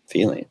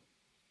feeling.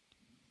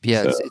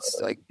 Yeah, So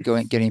it's like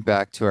getting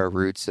back to our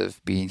roots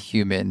of being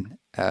human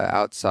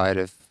outside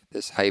of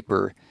this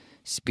hyper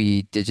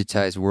speed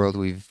digitized world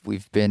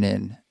we've been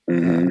in.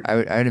 mhm.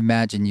 I'd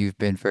imagine you've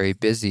been very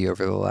busy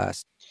over the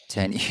last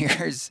 10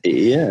 years.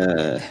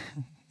 Yeah,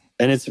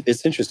 and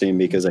it's interesting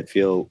because I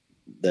feel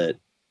that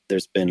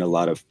there's been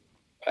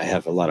I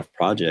have a lot of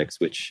projects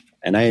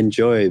and I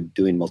enjoy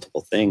doing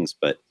multiple things,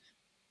 but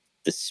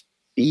the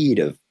speed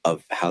of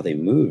how they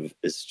move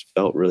is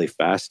felt really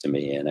fast to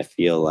me, and I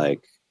feel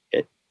like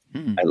it.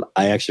 Hmm.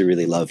 I actually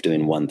really love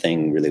doing one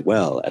thing really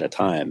well at a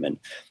time, and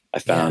I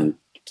Yeah. found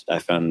I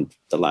found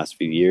the last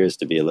few years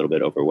to be a little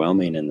bit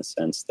overwhelming in the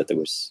sense that there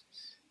was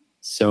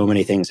so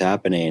many things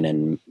happening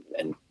and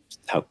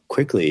how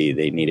quickly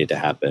they needed to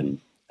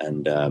happen,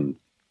 and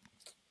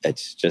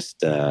it's just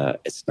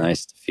it's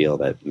nice to feel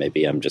that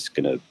maybe I'm just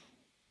gonna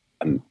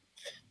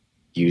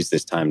use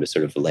this time to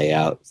sort of lay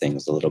out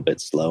things a little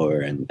bit slower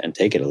and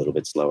take it a little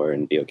bit slower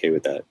and be okay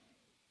with that.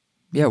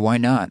 Yeah, why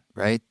not,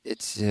 right?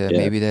 It's Yeah.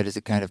 maybe that is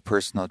a kind of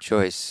personal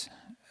choice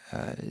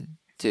uh,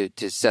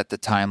 to set the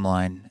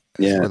timeline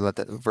Yeah. or let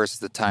the versus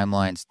the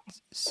timeline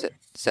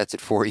sets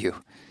it for you.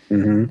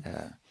 Hmm.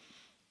 Uh,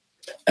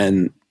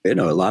 And, a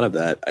lot of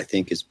that I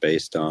think is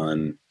based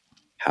on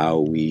how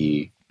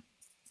we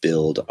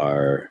build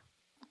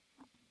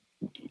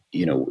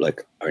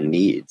like our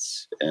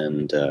needs.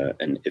 And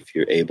if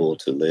you're able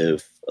to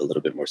live a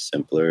little bit more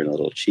simpler and a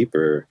little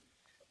cheaper,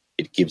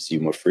 it gives you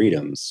more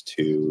freedoms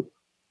to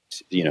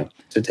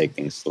take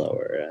things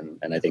slower.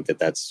 And I think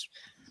that's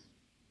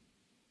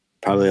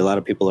probably a lot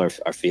of people are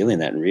feeling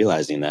that and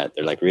realizing that.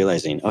 They're like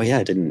realizing, oh yeah,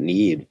 I didn't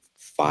need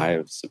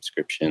 5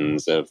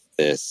 subscriptions of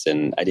this,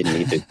 and I didn't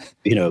need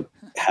to,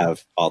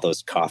 have all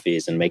those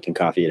coffees, and making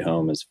coffee at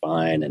home is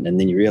fine. And then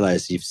you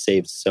realize you've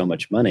saved so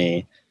much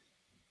money,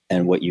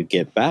 and what you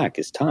get back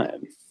is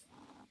time.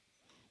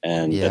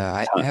 And that yeah,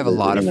 I time, have a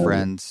lot of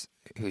friends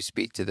who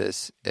speak to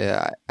this.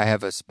 I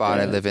have a spot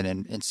I yeah, live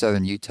in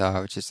southern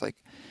Utah, which is like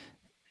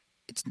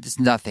it's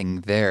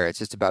nothing there. It's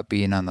just about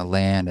being on the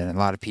land, and a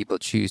lot of people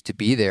choose to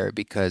be there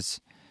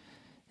because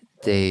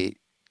they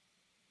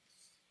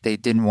they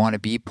didn't want to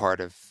be part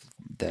of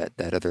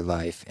that other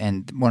life.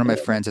 And one of my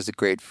yeah, friends has a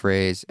great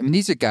phrase. I mean,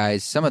 these are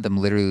guys. Some of them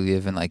literally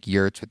live in like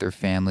yurts with their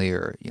family,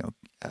 or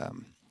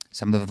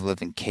some of them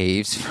live in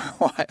caves for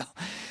a while.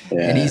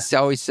 And yeah, he's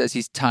always says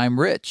he's time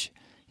rich.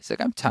 He's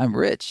like, I'm time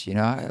rich.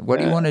 What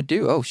do you want to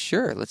do? Oh,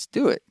 sure, let's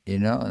do it.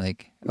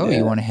 Like, oh, you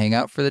yeah, want to hang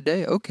out for the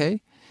day?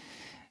 Okay.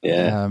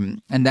 yeah,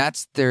 And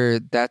that's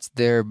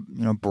their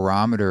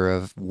barometer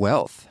of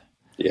wealth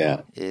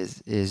yeah,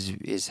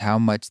 is how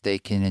much they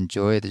can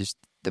enjoy just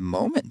the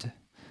moment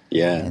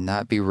yeah, and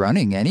not be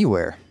running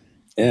anywhere.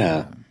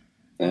 yeah,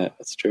 yeah,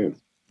 that's true.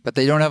 But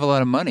they don't have a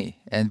lot of money,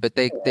 but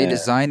they Yeah,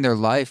 design their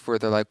life where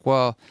they're like,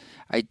 well,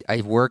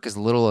 I work as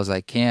little as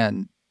I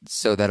can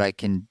so that I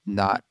can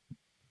not.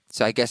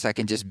 So I guess I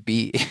can just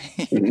be.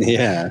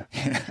 yeah,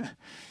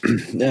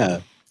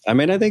 yeah. I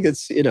mean, I think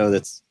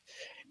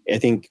I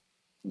think,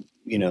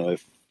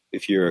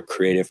 if you're a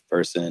creative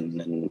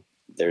person, and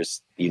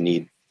you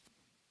need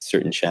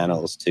certain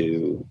channels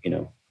to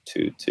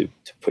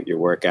put your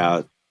work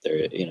out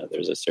there.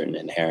 There's a certain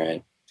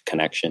inherent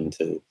connection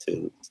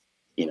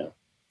you know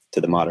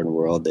to the modern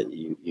world that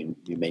you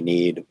may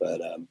need,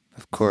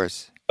 Of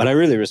course. but I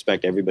really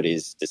respect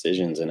everybody's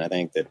decisions. And I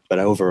think but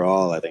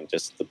overall, I think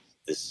just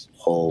this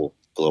whole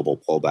global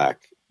pullback,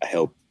 I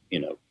hope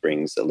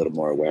brings a little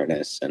more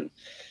awareness and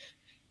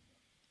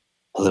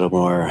a little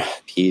more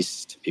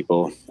peace to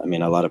people. I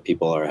mean, a lot of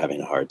people are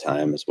having a hard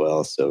time as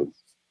well, so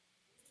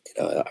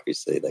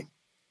obviously, like,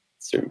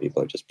 certain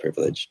people are just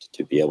privileged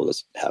to be able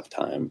to have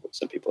time.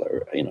 Some people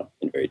are, in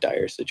very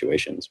dire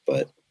situations.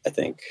 But I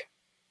think,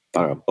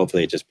 I don't know,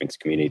 hopefully it just brings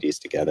communities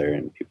together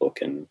and people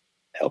can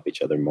help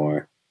each other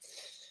more.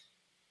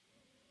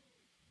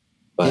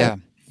 But Yeah,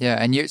 yeah,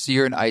 and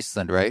you're in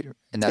Iceland, right?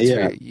 And that's yeah,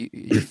 where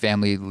your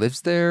family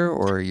lives there,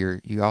 or you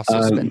also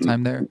spend um,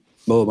 time there.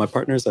 Well, my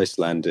partner's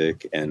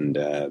Icelandic, and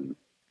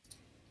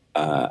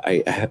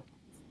I have,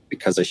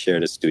 because I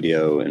shared a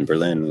studio in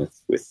Berlin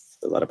with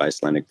a lot of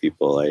Icelandic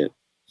people, I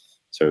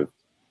sort of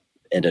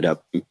ended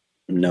up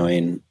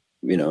knowing,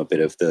 a bit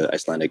of the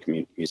Icelandic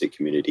music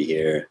community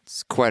here.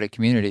 It's quite a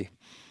community.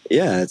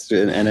 Yeah, it's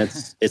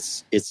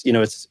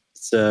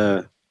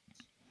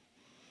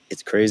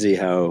crazy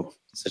how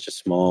such a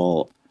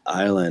small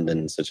island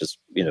and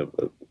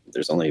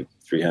there's only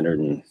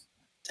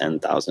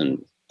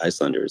 310,000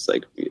 Icelanders.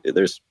 Like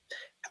there's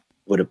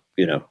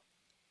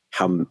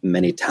how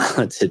many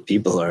talented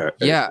people are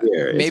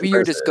here. Maybe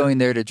you're just going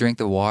there to drink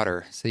the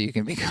water so you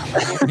can become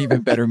an even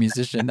better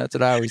musician. That's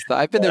what I always thought.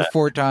 I've been there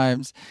 4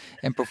 times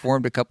and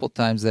performed a couple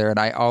times there, and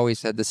I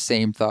always had the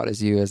same thought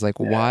as you, as like,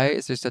 why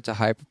is there such a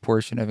high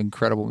proportion of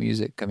incredible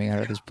music coming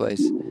out of this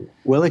place?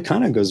 Well, it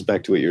kind of goes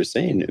back to what you were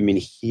saying. I mean,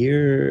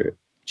 here,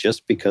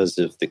 just because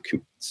of the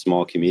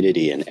small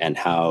community and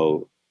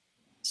how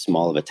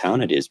small of a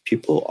town it is,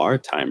 people are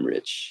time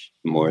rich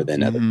more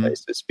than other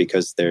places,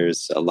 because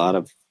there's a lot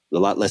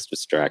less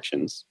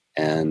distractions,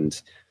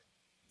 and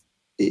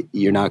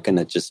you're not going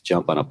to just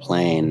jump on a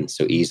plane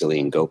so easily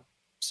and go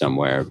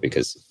somewhere,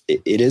 because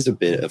it is a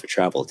bit of a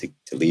travel to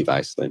leave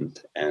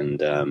Iceland,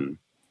 and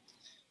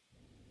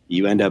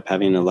you end up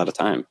having a lot of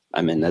time.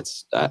 I mean,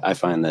 I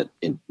find that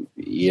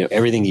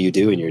everything you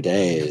do in your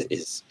day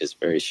is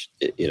very,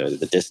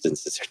 the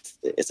distance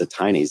it's a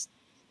tiny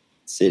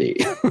city.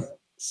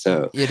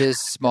 So it is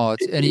small,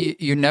 and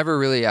you're never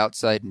really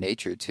outside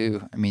nature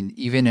too. I mean,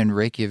 even in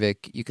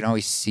Reykjavik, you can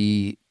always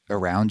see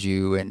around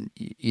you, and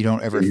you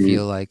don't ever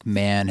feel like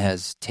man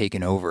has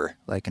taken over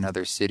like in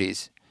other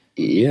cities.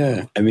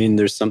 Yeah, I mean,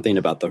 there's something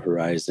about the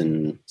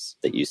horizons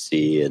that you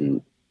see,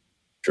 and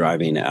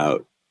driving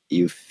out,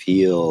 you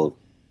feel,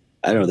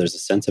 I don't know, there's a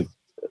sense of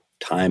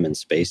time and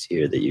space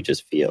here that you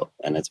just feel,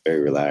 and it's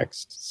very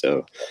relaxed.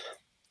 So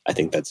I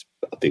think that's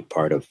a big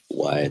part of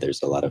why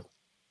there's a lot of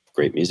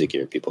great music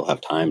here. People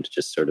have time to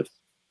just sort of,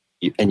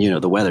 and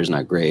the weather's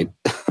not great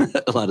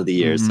a lot of the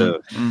year,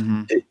 so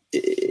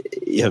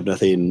you have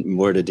nothing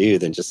more to do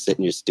than just sit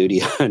in your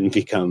studio and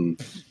become,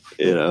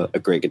 a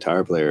great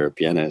guitar player or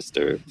pianist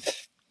or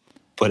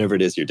whatever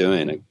it is you're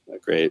doing, a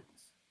great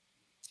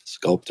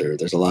sculptor.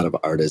 There's a lot of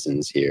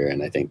artisans here,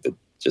 and I think that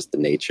just the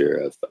nature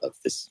of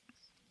this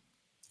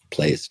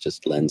place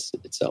just lends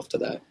itself to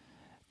that.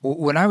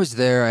 When I was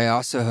there, I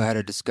also had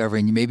a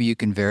discovery, and maybe you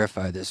can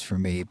verify this for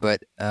me,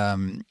 but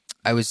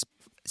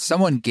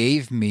someone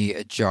gave me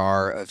a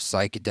jar of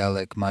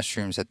psychedelic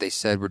mushrooms that they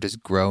said were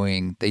just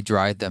growing. They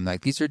dried them.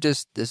 Like, this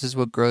is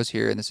what grows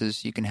here, and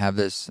you can have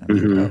this. And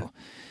I'm like, oh.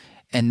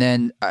 And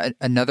then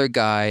another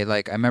guy,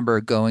 like, I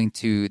remember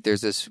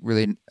there's this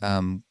really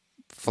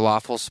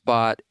falafel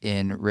spot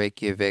in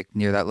Reykjavik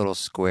near that little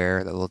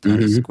square, that little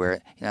tiny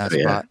square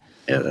spot.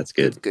 Yeah, that's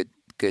good.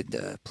 Good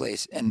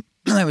place. And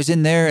I was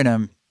in there,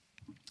 and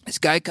this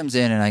guy comes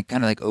in, and I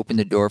kind of like opened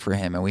the door for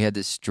him, and we had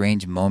this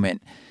strange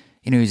moment.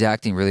 He was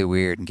acting really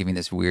weird and giving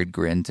this weird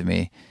grin to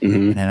me.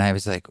 And then I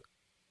was like,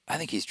 I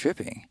think he's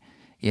tripping,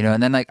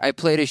 and then like I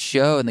played a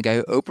show, and the guy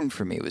who opened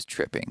for me was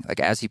tripping,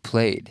 like as he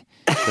played.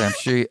 But I'm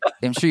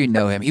sure you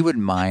know him. He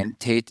wouldn't mind.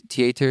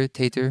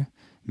 Tater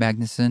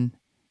Magnuson.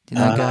 Do you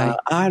know that guy?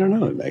 I don't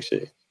know him,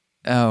 actually.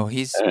 Oh,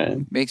 he's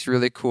makes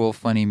really cool,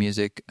 funny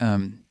music.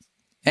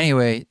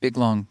 Anyway, big,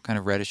 long, kind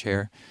of reddish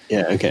hair.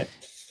 Yeah, okay.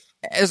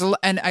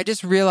 And I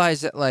just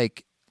realized that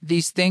like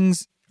these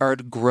things are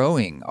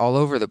growing all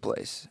over the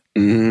place.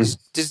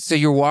 Just so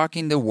you're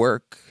walking to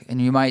work,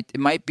 and it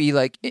might be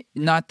like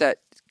not that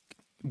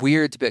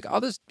weird to pick.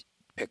 I'll just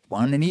pick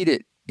one and eat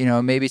it.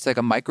 Maybe it's like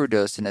a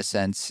microdose in a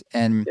sense.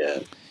 And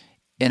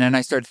then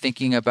I started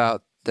thinking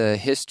about the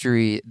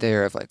history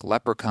there of like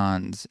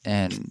leprechauns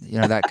and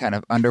that kind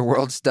of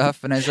underworld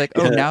stuff. And I was like,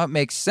 now it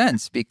makes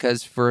sense,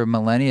 because for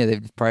millennia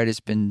they've probably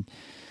just been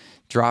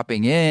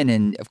dropping in,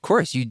 and of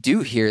course you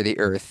do hear the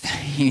earth.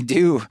 You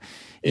do.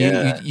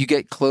 You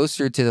get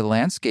closer to the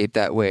landscape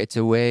that way. It's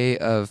a way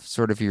of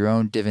sort of your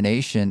own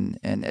divination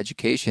and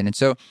education. And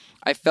so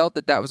I felt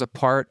that was a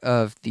part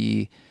of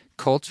the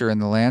culture and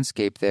the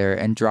landscape there,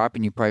 and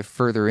dropping you probably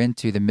further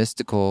into the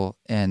mystical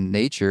and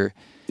nature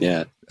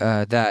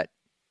that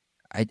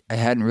I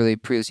hadn't really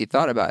previously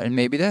thought about. And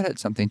maybe that had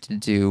something to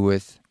do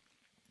with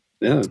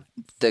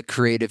the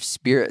creative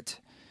spirit.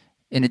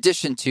 In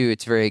addition to,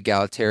 it's very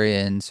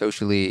egalitarian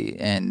socially,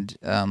 and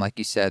like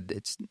you said,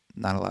 it's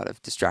not a lot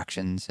of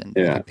distractions, and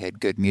they had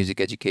good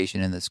music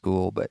education in the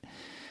school. But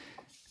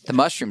the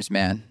mushrooms,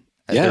 man,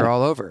 they're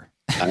all over.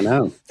 I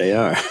know, they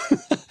are.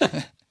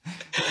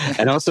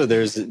 And also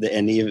there's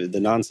the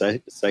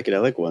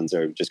non-psychedelic ones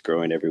are just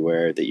growing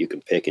everywhere that you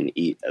can pick and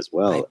eat as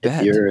well.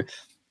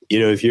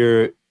 If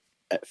you're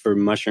for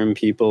mushroom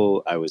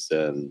people, I was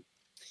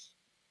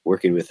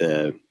working with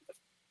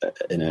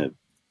an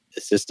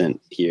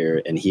assistant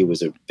here, and he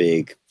was a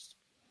big,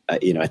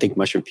 I think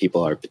mushroom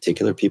people are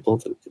particular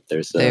people.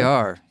 They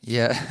are,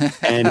 yeah.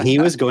 And he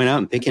was going out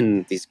and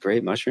picking these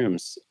great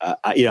mushrooms.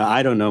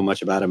 I don't know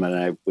much about him, and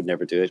I would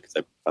never do it because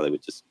I probably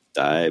would just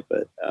die.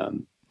 But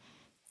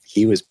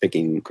he was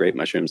picking grape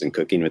mushrooms and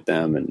cooking with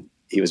them, and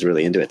he was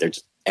really into it. They're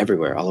just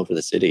everywhere, all over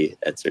the city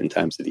at certain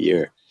times of the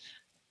year.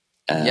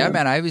 Yeah,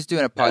 man. I was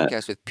doing a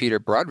podcast with Peter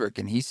Broderick,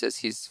 and he says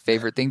his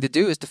favorite thing to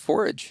do is to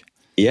forage.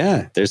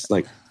 Yeah, there's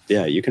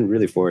you can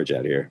really forage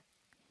out here.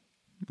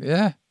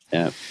 Yeah.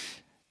 Yeah.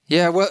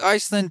 Yeah, well,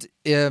 Iceland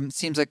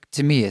seems like,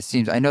 to me,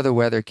 I know the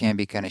weather can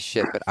be kind of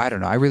shit, but I don't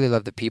know. I really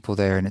love the people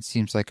there, and it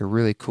seems like a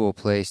really cool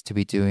place to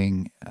be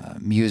doing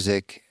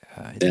music.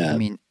 I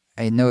mean,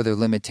 I know the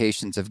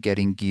limitations of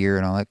getting gear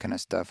and all that kind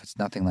of stuff. It's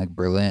nothing like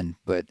Berlin,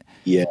 but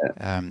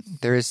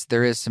there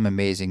is some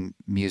amazing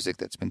music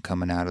that's been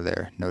coming out of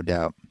there, no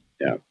doubt.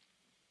 Yeah.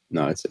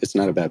 No, it's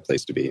not a bad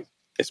place to be,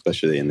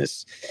 especially in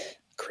this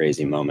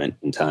crazy moment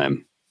in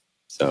time.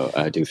 So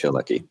I do feel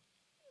lucky.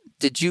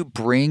 Did you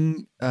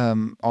bring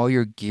all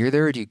your gear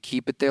there, or do you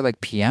keep it there,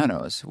 like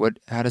pianos?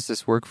 How does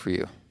this work for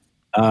you?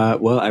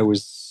 Well, I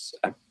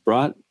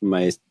brought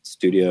my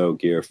studio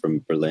gear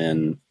from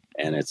Berlin,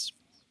 and I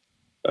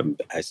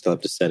still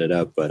have to set it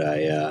up, but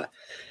I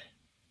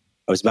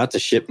was about to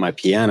ship my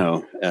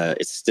piano.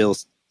 It's still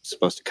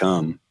supposed to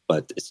come,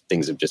 but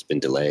things have just been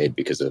delayed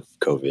because of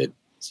COVID.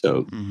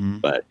 So,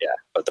 but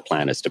the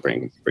plan is to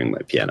bring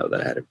my piano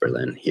that I had in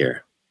Berlin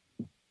here.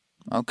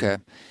 Okay.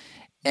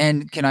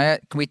 And can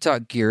we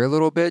talk gear a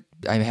little bit?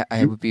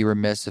 I would be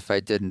remiss if I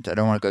didn't. I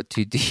don't want to go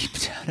too deep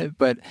down it,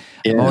 but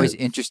I'm always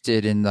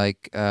interested in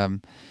what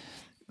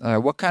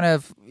kind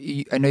of.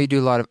 I know you do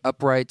a lot of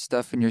upright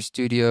stuff in your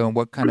studio, and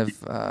what kind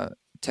of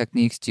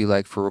techniques do you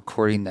like for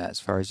recording that? As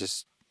far as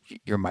just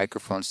your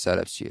microphone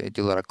setups, do you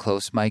do a lot of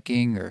close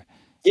miking, or?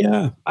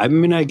 Yeah, I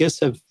mean, I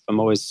guess I'm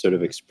always sort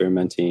of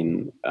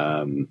experimenting.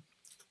 I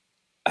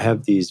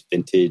have these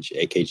vintage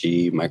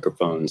AKG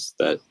microphones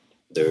that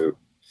they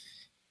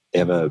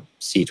have a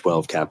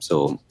C12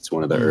 capsule. It's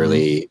one of the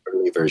early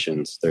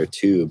versions. They're a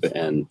tube,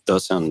 and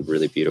those sound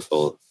really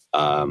beautiful.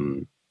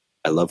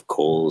 I love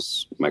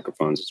Cole's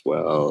microphones as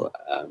well.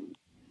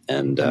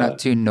 And they're not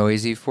too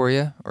noisy for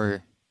you,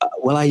 or?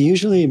 Well, I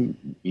usually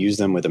use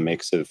them with a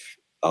mix of.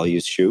 I'll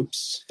use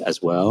Shoops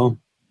as well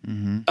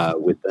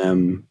with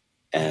them,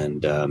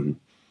 and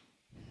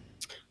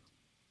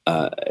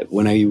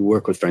when I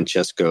work with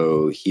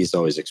Francesco, he's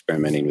always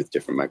experimenting with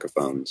different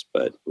microphones.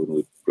 But when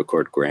we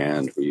record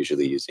Grand, we're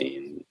usually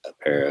using a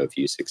pair of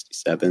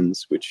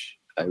U67s, which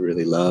I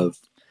really love.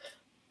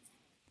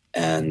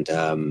 And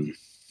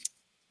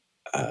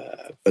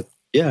but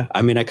yeah,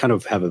 I mean, I kind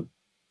of have a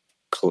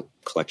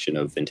collection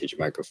of vintage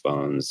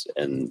microphones,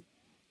 and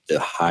the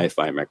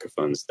hi-fi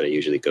microphones that I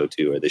usually go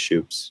to are the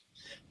Shoops.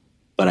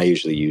 But I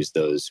usually use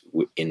those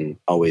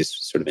always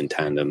sort of in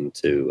tandem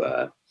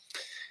to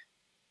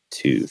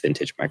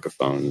vintage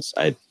microphones.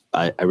 I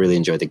really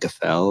enjoy the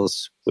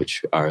Gefälls,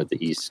 which are the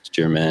East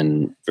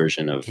German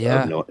version of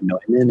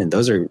Neumann, and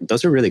those are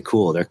really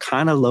cool. They're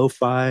kind of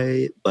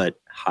lo-fi, but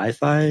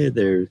hi-fi.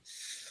 They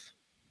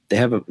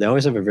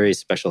always have a very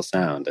special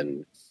sound.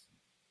 And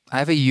I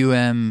have a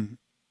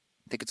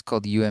I think it's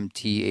called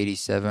UMT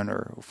 87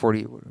 or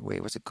 40.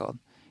 Wait, what's it called?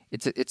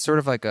 It's sort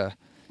of like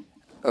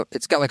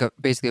it's got like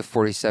basically a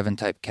 47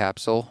 type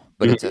capsule,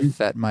 but it's a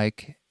FET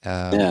mic.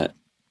 I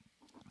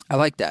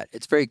like that.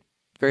 It's very,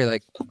 very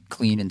like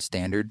clean and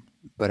standard,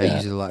 but I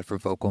use it a lot for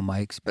vocal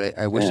mics. But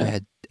I wish I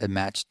had a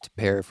matched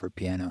pair for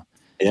piano.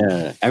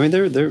 Yeah, I mean,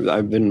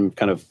 I've been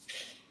kind of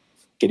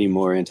getting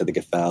more into the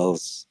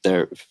Gefälls.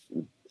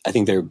 I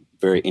think they're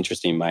very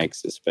interesting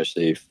mics,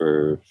 especially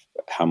for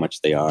how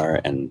much they are,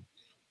 and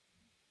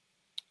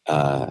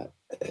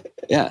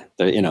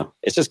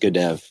it's just good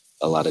to have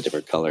a lot of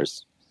different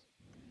colors.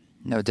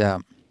 No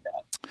doubt.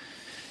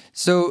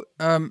 So,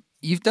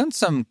 you've done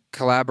some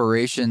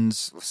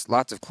collaborations,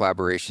 lots of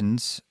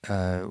collaborations,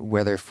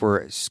 whether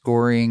for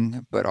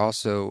scoring, but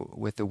also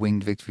with the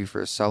Winged Victory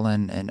for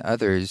Sullen and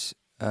others.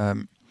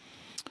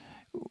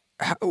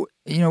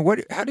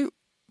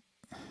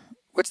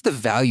 What's the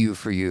value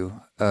for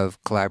you of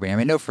collaborating? I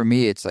mean, I know for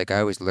me, it's like I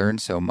always learn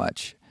so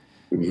much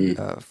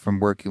from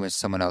working with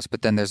someone else,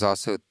 but then there's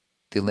also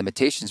the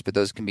limitations, but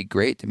those can be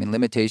great. I mean,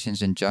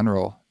 limitations in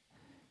general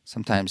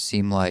sometimes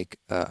seem like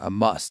a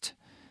must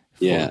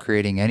for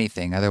creating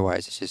anything.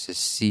 Otherwise, it's just a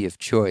sea of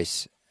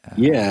choice.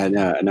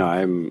 No,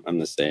 I'm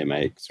the same.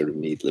 I sort of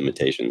need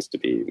limitations to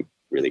be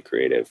really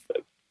creative.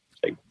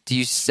 Do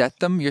you set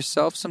them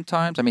yourself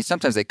sometimes? I mean,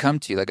 sometimes they come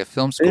to you, like a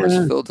film score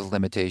is filled with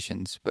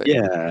limitations. But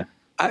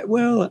I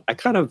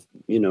kind of,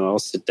 I'll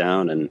sit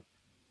down and,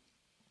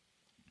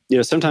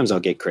 sometimes I'll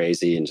get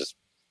crazy and just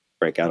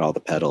break out all the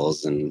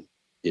pedals and,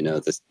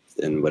 this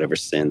and whatever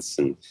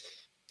synths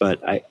but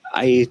I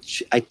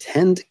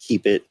tend to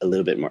keep it a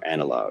little bit more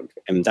analog,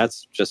 and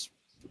that's just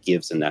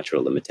gives a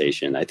natural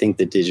limitation. I think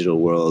the digital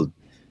world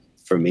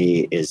for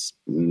me is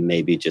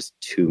maybe just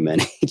too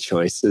many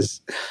choices.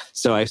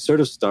 So I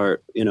sort of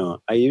start,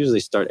 I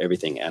usually start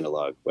everything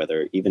analog,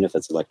 even if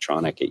it's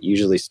electronic, it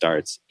usually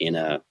starts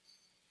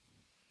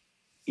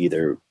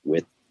either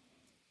with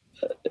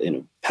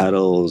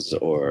pedals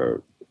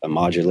or a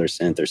modular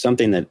synth or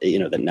something that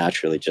that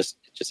naturally just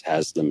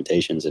has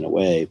limitations in a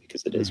way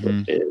because it is what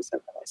it is,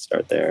 and I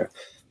start there.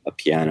 a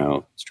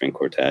piano string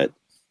quartet.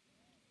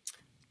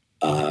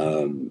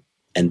 And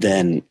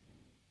then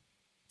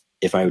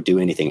if I would do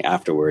anything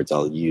afterwards,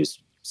 I'll use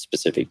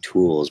specific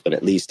tools, but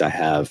at least I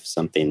have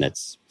something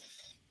that's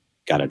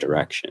got a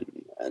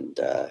direction. And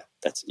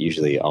that's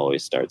usually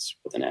always starts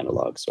with an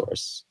analog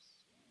source.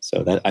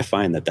 So that I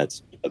find that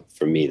that's,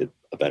 for me,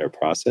 a better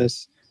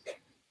process.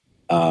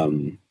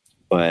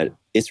 But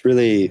it's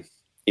really,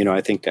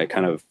 I think I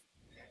kind of,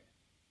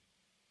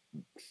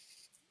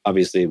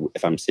 obviously,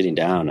 if I'm sitting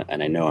down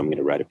and I know I'm going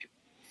to write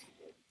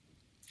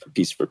a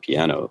piece for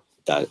piano,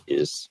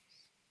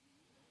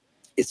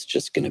 it's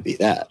just going to be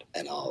that,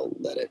 and I'll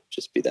let it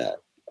just be that.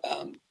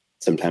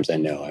 Sometimes I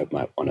know I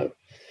might want to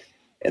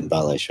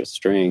embellish with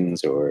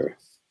strings, or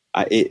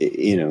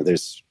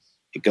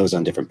it goes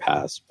on different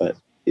paths. But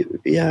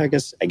I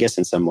guess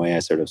in some way I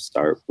sort of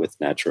start with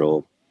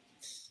natural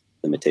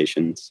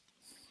limitations.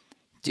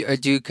 Do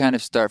you kind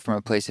of start from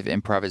a place of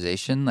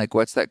improvisation? Like,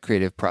 what's that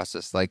creative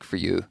process like for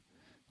you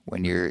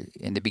when you're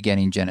in the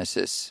beginning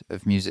genesis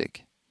of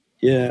music?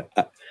 Yeah.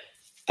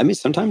 I mean,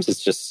 sometimes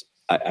it's just,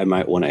 I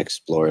might want to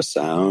explore a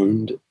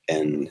sound,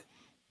 and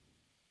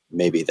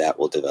maybe that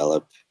will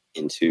develop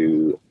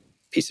into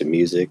a piece of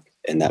music.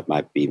 And that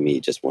might be me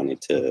just wanting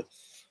to,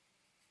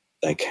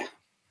 like,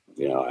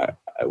 I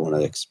want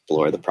to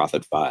explore the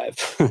Prophet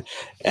 5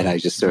 and I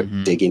just start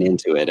digging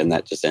into it. And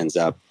that just ends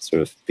up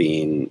sort of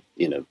being,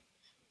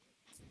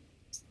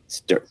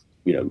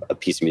 a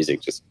piece of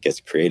music just gets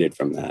created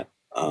from that.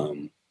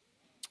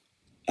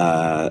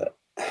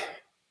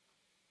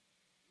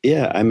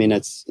 Yeah, I mean,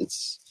 the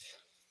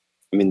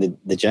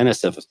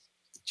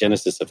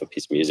genesis of a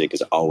piece of music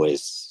is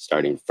always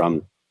starting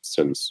from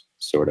some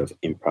sort of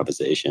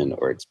improvisation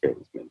or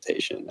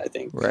experimentation. I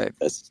think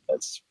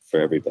that's for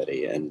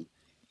everybody. And,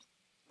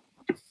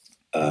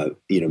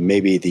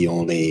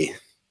 maybe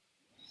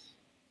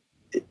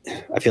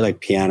I feel like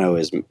piano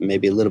is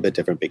maybe a little bit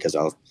different because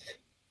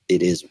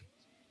the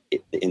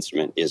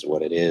instrument is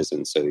what it is.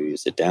 And so you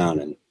sit down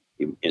and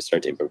you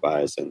start to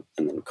improvise and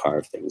then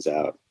carve things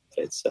out.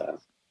 But it's,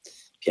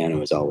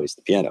 piano is always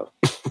the piano.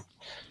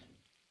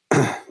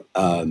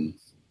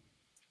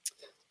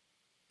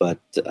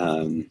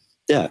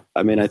 Yeah,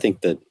 I mean, I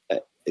think that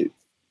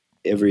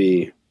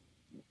the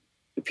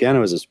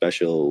piano is a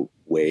special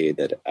way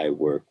that I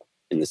work,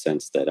 in the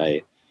sense that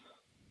I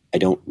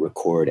don't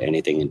record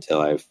anything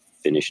until I've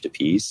finished a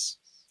piece.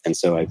 And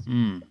so I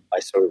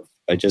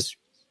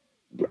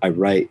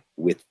write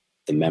with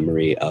the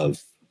memory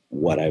of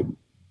what I'm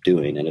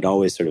doing, and it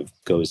always sort of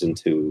goes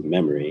into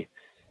memory.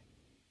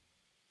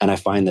 And I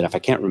find that if I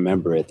can't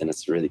remember it, then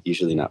it's really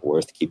usually not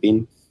worth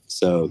keeping.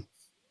 So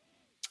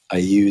I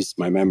use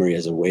my memory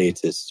as a way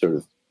to sort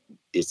of,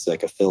 it's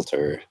like a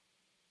filter,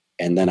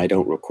 and then I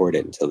don't record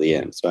it until the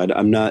end. So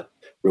I'm not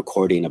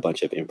recording a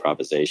bunch of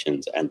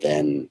improvisations and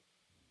then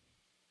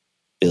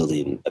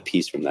building a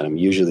piece from that. I'm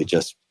usually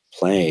just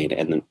playing,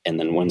 and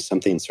then when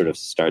something sort of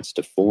starts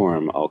to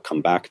form, I'll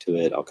come back to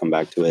it. I'll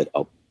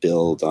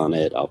build on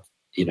it.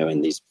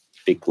 And these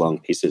big long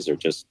pieces are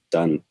just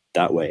done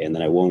that way. And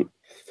then I won't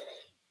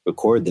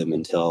record them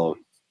until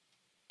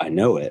I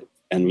know it.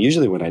 And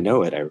usually when I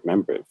know it, I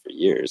remember it for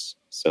years.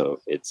 So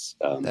it's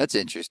that's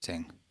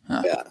interesting.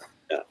 Huh. Yeah.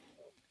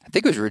 I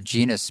think it was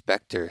Regina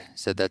Spektor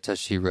said that's how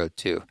she wrote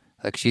too.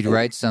 Like, she'd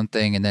write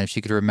something, and then if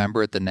she could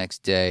remember it the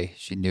next day,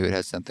 she knew it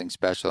had something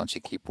special, and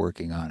she'd keep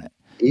working on it.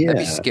 Yeah.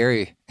 That'd be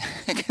scary,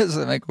 because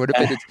I'm like, what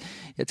if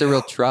it's a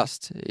real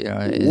trust,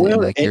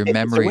 like your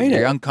memory,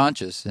 your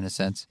unconscious in a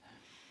sense.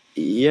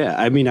 Yeah,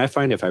 I mean, I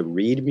find if I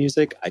read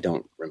music, I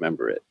don't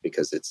remember it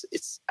because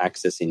it's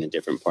accessing a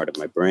different part of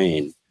my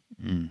brain.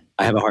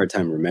 I have a hard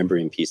time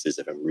remembering pieces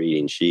if I'm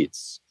reading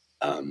sheets.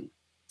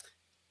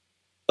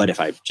 But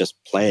if I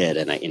just play it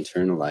and I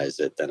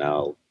internalize it, then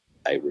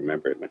I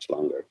remember it much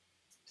longer.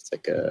 It's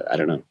like I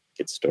don't know, it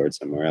gets stored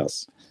somewhere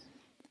else.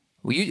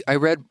 Well, I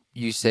read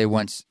you say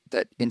once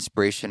that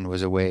inspiration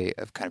was a way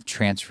of kind of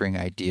transferring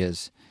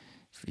ideas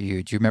for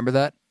you. Do you remember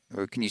that?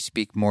 Or can you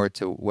speak more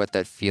to what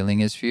that feeling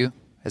is for you?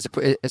 As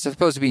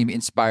opposed to being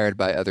inspired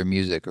by other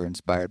music or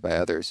inspired by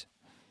others.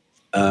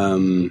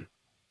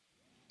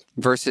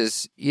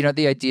 Versus,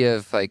 the idea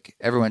of, like,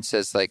 everyone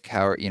says, like,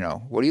 how,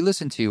 what do you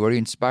listen to? What are you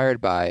inspired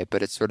by?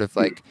 But it's sort of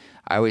like,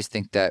 I always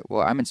think that,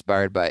 well, I'm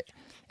inspired by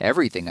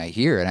everything I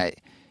hear.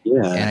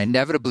 And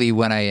inevitably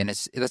when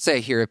let's say I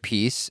hear a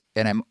piece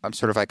and I'm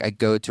sort of like, I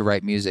go to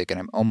write music and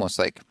I'm almost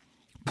like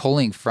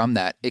pulling from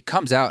that. It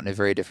comes out in a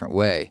very different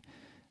way,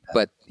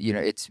 but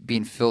it's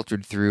being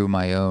filtered through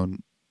my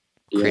own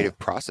creative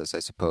process, I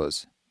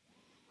suppose.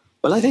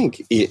 Well, I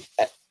think,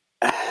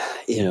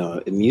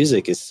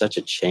 music is such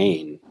a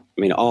chain.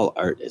 I mean, all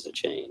art is a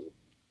chain.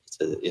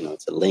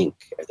 It's a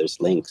link.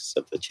 There's links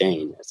of the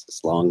chain. It's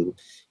this long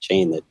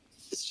chain that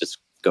is just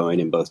going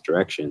in both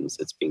directions.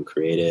 It's being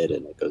created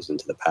and it goes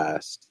into the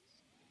past.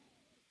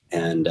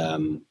 And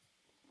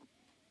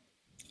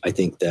I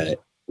think that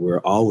we're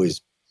always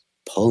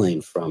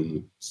pulling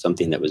from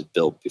something that was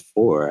built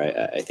before.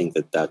 I think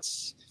that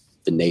that's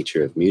the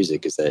nature of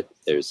music, is that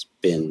there's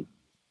been,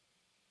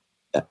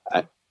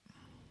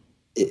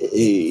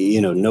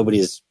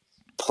 nobody's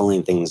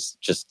pulling things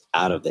just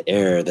out of the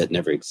air that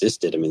never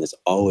existed. I mean, there's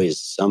always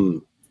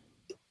some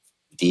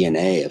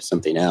DNA of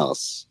something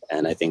else.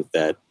 And I think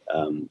that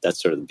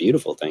that's sort of the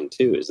beautiful thing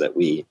too, is that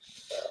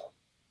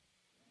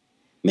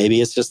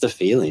maybe it's just a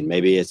feeling.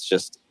 Maybe it's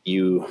just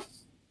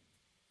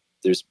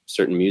there's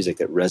certain music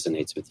that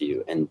resonates with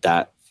you, and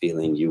that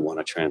feeling you want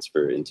to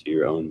transfer into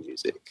your own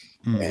music.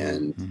 Mm-hmm.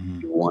 And mm-hmm.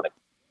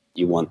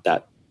 you want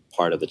that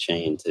part of the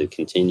chain to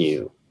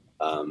continue.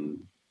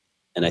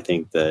 And I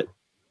think that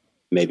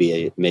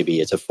maybe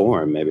it's a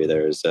form, maybe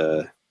there's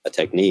a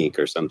technique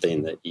or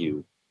something that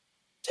you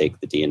take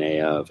the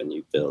DNA of and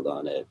you build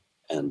on it.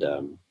 And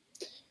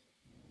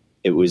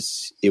it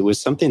was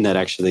something that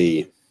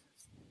actually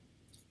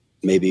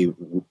maybe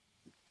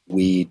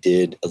we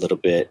did a little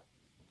bit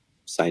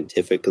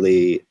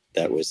scientifically.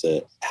 That was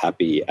a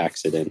happy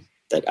accident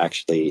that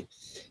actually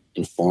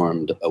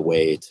informed a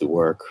way to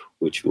work,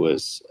 which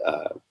was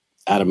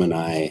Adam and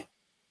I,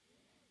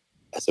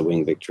 as a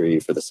wing victory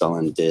for the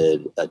Sullen,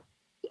 did a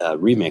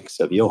remix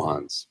of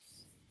Johann's.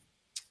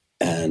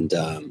 And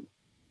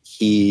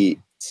he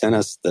sent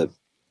us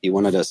he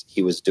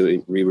was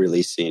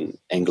re-releasing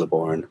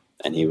Engleborn,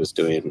 and he was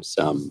doing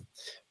some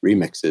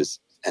remixes.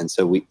 And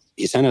so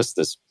he sent us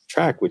this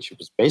track, which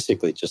was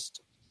basically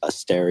just a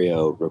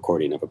stereo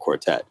recording of a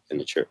quartet in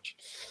a church.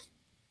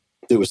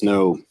 There was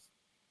no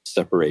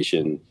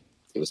separation.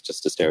 It was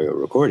just a stereo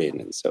recording.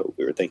 And so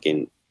we were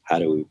thinking, how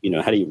do you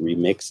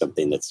remix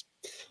something that's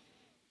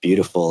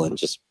beautiful and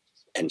just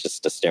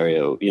a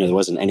stereo? There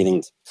wasn't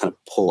anything to kind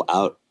of pull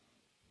out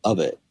of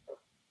it.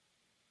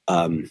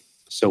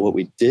 So what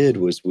we did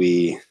was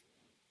we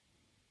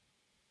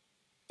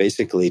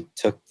basically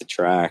took the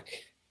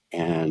track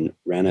and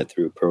ran it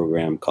through a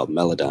program called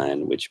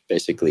Melodyne, which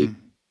basically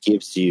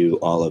gives you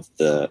all of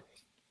the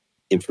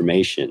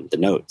information, the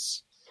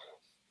notes.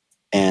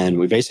 And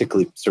we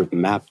basically sort of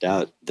mapped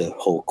out the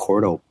whole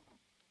chordal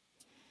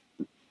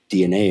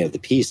DNA of the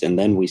piece. And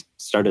then we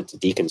started to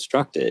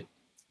deconstruct it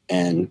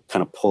and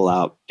kind of pull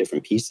out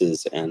different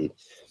pieces and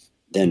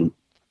then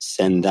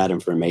send that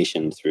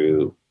information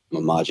through a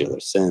modular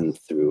synth,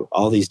 through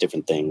all these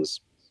different things.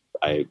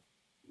 I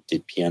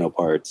did piano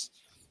parts,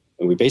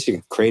 and we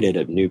basically created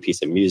a new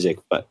piece of music,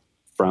 but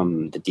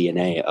from the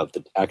DNA of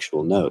the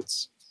actual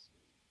notes.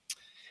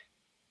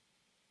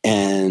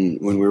 And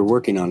when we were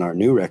working on our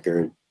new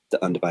record,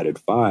 The Undivided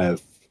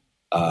Five,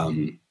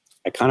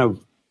 I kind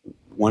of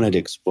wanted to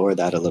explore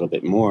that a little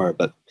bit more,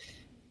 but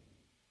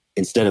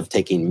instead of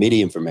taking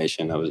MIDI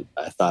information,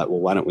 I thought,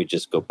 well, why don't we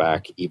just go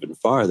back even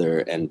farther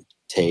and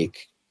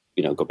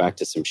go back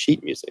to some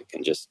sheet music,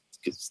 and just,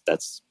 because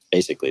that's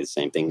basically the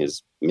same thing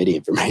as MIDI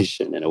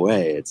information in a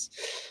way. It's,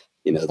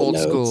 the old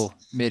notes. School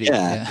MIDI.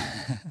 Yeah.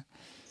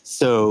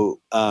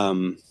 So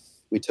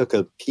we took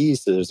a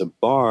piece. There's a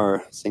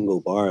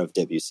single bar of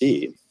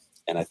Debussy,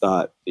 and I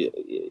thought,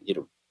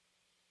 there's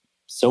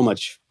so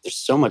much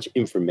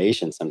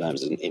information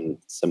sometimes in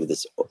some of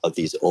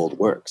these old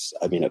works.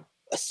 I mean,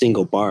 a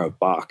single bar of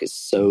Bach is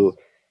so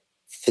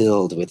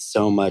filled with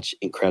so much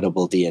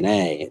incredible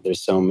DNA.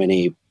 There's so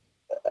many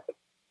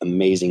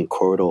amazing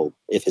chordal,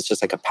 if it's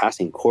just like a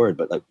passing chord,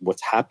 but like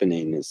what's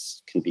happening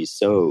can be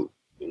so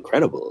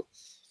incredible.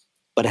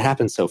 But it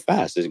happens so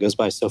fast. It goes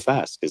by so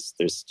fast because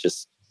there's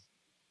just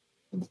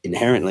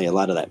inherently a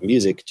lot of that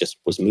music just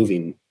was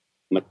moving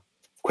much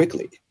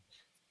quickly,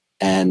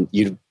 and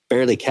you'd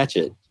barely catch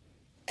it.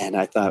 And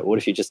I thought, what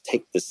if you just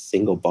take this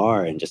single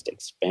bar and just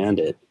expand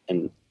it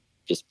and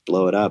just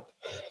blow it up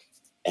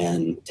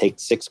and take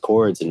 6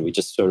 chords, and we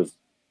just sort of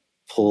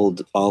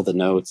pulled all the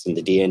notes and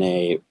the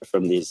DNA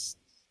from these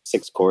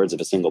 6 chords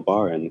of a single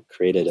bar and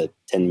created a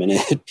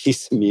 10-minute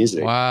piece of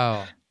music.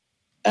 Wow.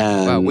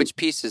 Wow. Which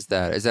piece is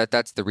that?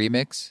 That's the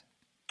remix?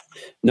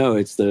 No,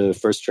 it's the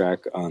first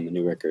track on the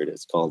new record.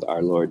 It's called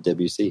Our Lord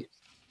Debussy.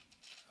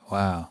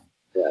 Wow.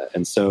 Yeah.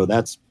 And so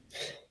that's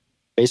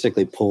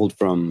basically pulled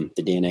from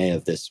the DNA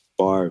of this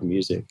bar of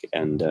music.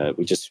 And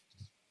we just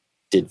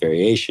did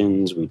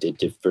variations. We did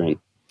different,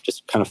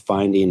 just kind of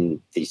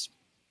finding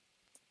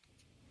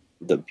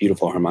the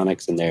beautiful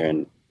harmonics in there,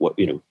 and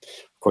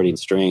recording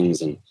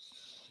strings. And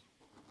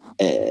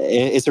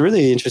it's a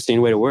really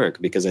interesting way to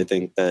work, because I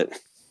think that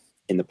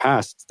in the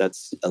past,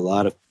 that's a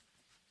lot of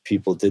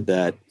people did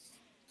that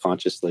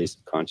consciously,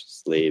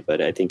 subconsciously,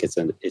 but I think it's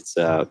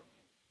a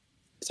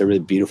really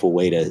beautiful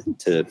way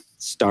to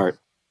start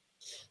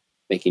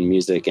making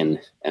music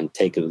and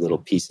take a little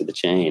piece of the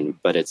chain.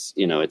 But it's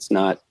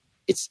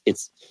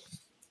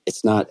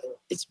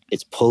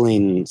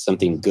pulling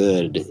something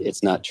good.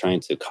 It's not trying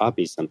to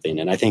copy something.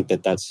 And I think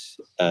that that's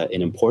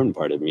an important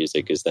part of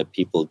music, is that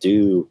people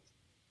do,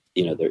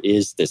 there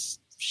is this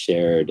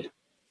shared,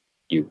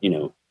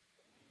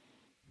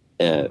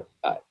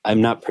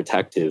 I'm not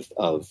protective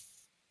of,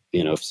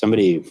 if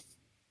somebody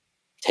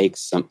takes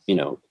some,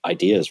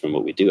 ideas from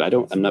what we do,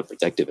 I'm not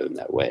protective in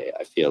that way.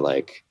 I feel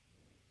like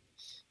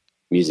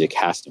music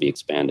has to be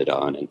expanded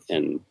on,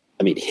 and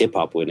I mean, hip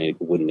hop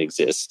wouldn't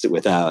exist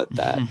without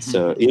that.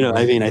 So,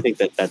 I think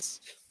that's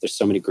there's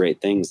so many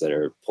great things that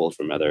are pulled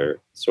from other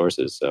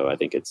sources. So I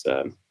think it's,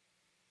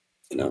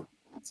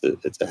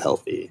 it's a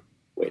healthy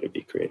way to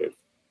be creative.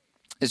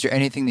 Is there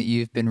anything that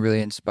you've been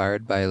really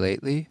inspired by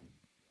lately?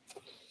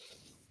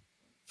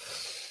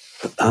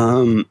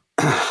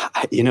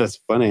 It's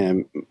funny.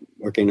 I'm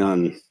working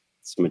on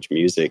so much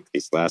music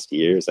these last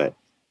years. I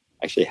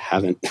actually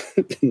haven't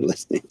been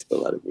listening to a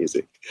lot of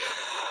music.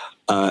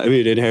 I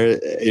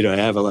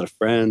have a lot of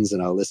friends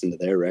and I'll listen to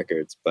their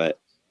records, but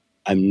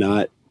I'm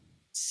not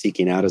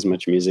seeking out as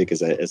much music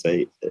as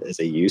I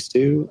used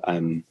to.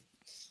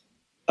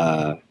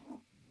 I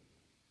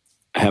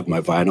have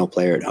my vinyl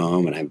player at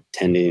home, and I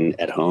tend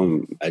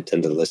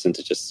to listen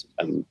to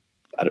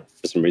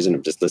for some reason,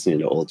 I'm just listening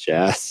to old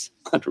jazz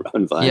on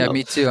vinyl. Yeah,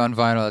 me too. On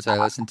vinyl, as I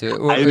listen to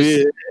it. Well,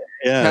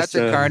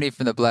 Patrick Carney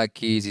from the Black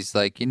Keys, he's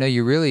like,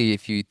 you really,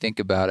 if you think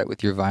about it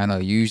with your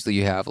vinyl, usually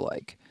you have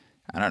like,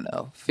 I don't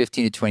know,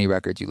 15 to 20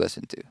 records you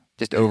listen to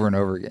just over and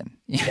over again.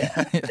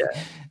 Yeah.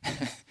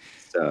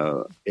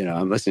 So,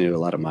 I'm listening to a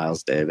lot of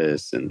Miles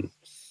Davis, and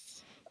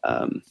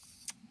I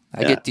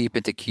get deep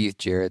into Keith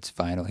Jarrett's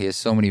vinyl. He has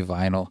so many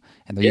vinyl,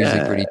 and they're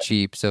usually pretty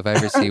cheap. So if I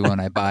ever see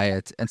one, I buy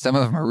it. And some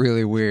of them are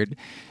really weird,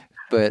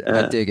 but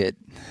I dig it.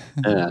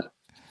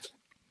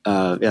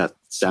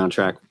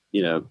 Soundtrack,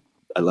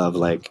 I love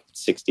like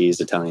 60s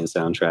Italian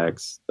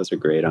soundtracks. Those are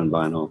great on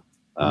vinyl.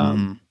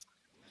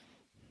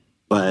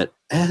 But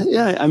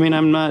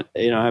I'm not,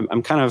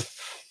 I'm kind of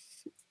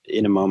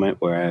in a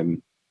moment where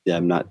I'm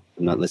not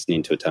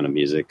listening to a ton of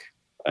music.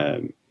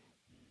 I'm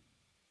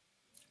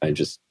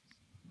just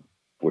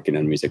working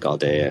on music all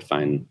day. I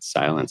find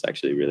silence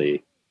actually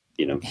really,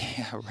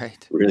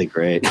 really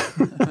great.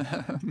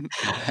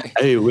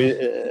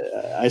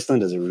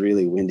 Iceland is a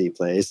really windy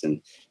place, and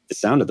the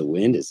sound of the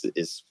wind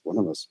is one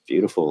of the most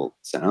beautiful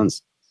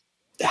sounds.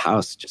 The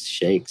house just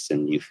shakes,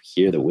 and you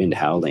hear the wind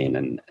howling,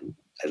 and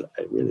I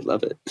really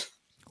love it.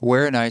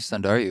 Where in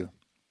Iceland are you?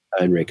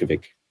 In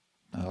Reykjavik.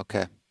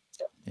 Okay.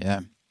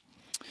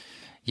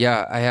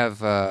 Yeah, I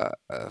have a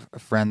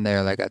friend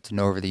there that I got to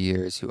know over the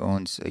years who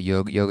owns a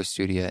yoga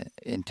studio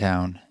in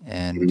town,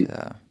 and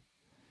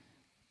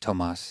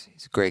Atomos,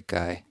 he's a great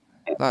guy.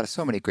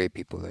 So many great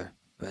people there.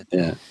 But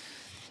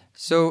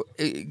so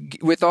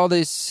with all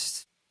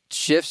these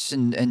shifts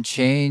and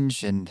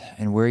change and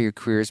where your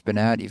career's been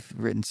at, you've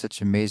written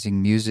such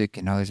amazing music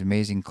and all these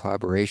amazing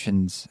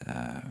collaborations.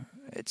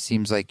 It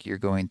seems like you're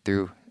going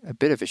through a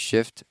bit of a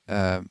shift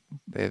of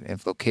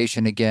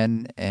location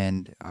again,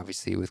 and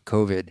obviously with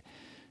COVID.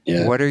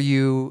 Yeah. What are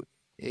you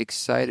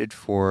excited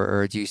for,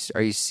 or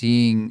are you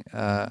seeing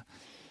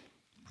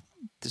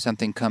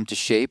something come to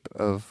shape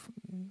of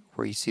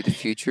where you see the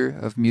future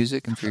of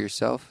music and for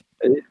yourself?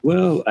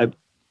 Well, I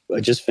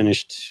just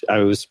finished. I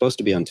was supposed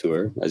to be on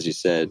tour, as you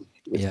said,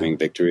 with Wing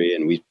Victory,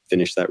 and we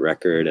finished that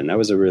record, and that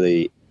was a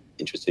really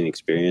interesting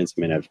experience.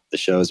 I mean, the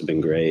shows have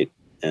been great,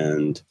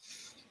 and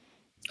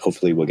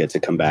hopefully we'll get to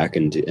come back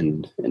and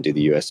do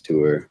the U.S.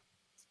 tour.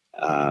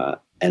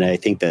 And I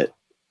think that,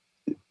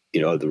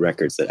 the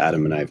records that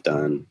Adam and I have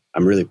done,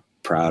 I'm really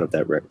proud of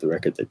the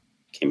record that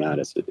came out.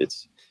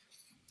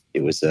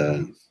 It was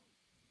a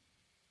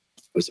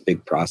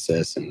big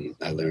process, and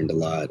I learned a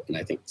lot. And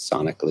I think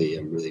sonically,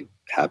 I'm really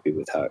happy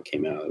with how it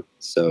came out.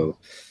 So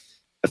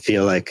I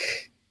feel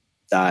like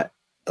that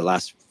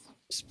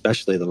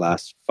especially the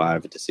last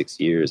 5 to 6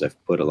 years,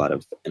 I've put a lot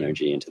of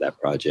energy into that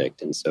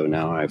project. And so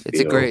now I feel...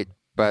 It's a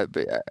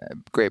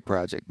great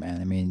project,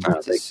 man. I mean,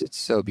 it's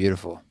so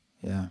beautiful.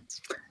 Yeah.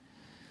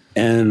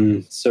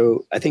 And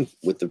so I think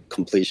with the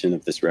completion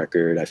of this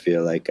record, I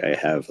feel like I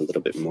have a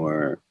little bit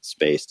more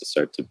space to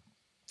start to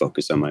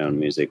focus on my own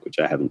music, which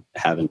I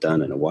haven't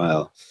done in a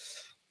while.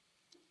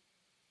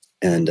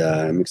 And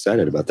I'm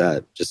excited about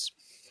that. Just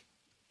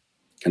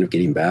kind of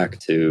getting back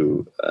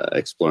to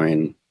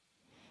exploring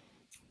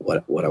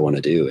what I want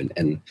to do.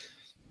 And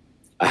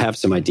I have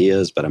some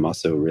ideas, but I'm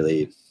also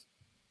really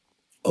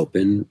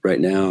open right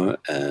now.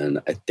 And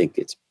I think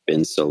it's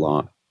been so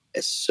long.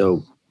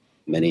 So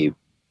many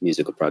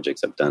musical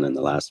projects I've done in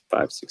the last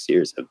 5-6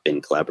 years have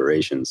been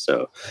collaborations.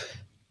 So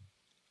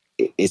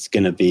it's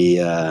going to be,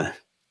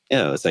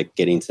 it's like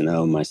getting to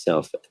know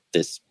myself at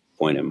this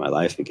point in my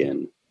life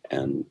again.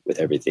 And with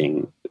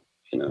everything,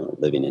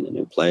 living in a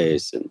new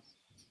place and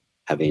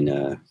having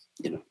a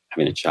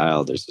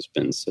child, there's just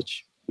been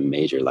such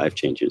major life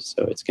changes.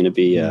 So it's going to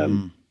be,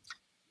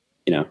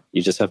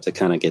 you just have to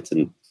kind of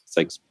it's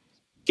like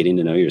getting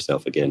to know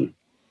yourself again.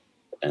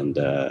 And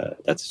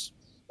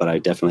but I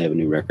definitely have a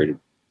new record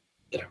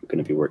that I'm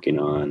going to be working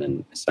on,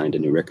 and I signed a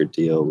new record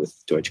deal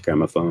with Deutsche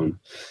Grammophon.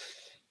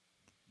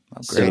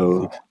 Oh, great.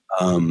 So,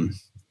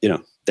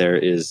 there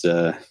is,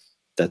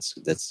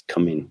 that's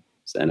coming,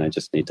 and I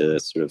just need to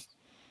sort of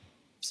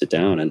sit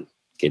down and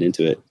get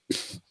into it.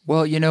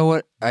 Well, you know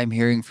what I'm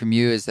hearing from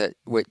you is that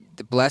what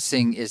the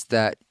blessing is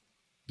that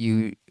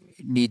you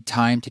need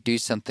time to do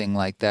something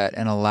like that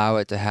and allow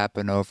it to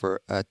happen over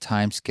a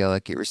time scale,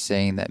 like you were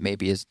saying, that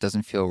maybe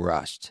doesn't feel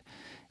rushed.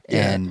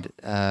 Yeah. And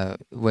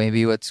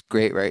maybe what's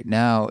great right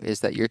now is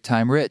that you're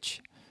time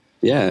rich.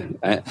 Yeah,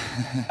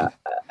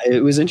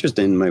 It was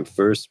interesting. My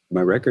first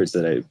records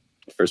that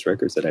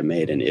I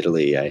made in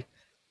Italy, I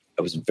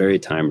was very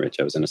time rich.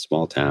 I was in a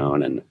small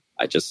town, and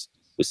I just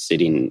was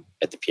sitting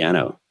at the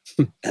piano,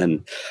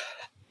 and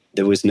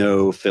there was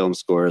no film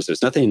scores.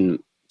 There's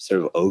nothing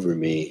sort of over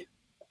me,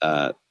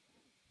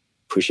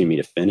 pushing me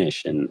to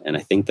finish. And I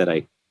think that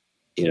I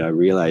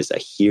realized I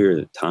hear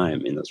the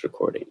time in those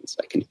recordings.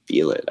 I can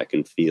feel it. I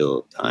can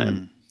feel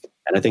time.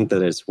 And I think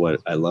that is what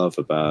I love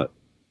about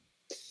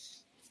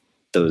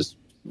those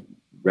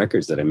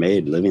records that I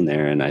made living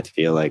there. And I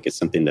feel like it's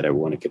something that I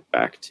want to get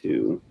back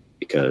to,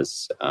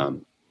 because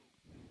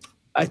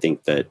I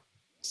think that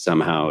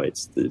somehow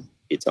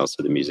it's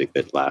also the music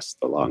that lasts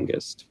the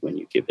longest when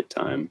you give it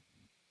time.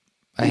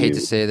 I hate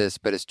to say this,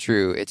 but it's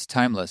true. It's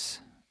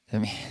timeless. I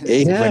mean,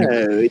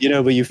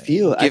 but you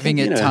feel giving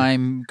it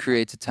time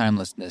creates a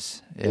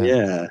timelessness.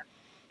 Yeah.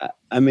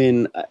 I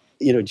mean,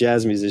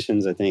 jazz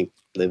musicians, I think,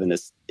 live in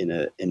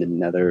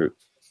another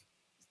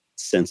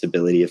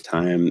sensibility of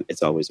time.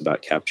 It's always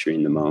about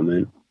capturing the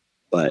moment,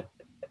 but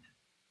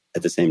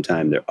at the same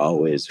time, they're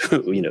always,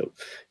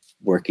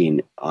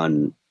 working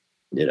on,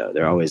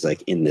 they're always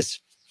like in this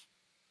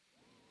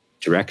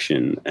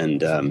direction.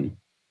 And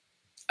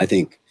I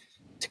think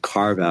to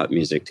carve out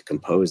music, to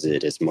compose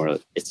it, is more,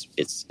 it's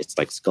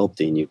like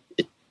sculpting.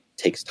 It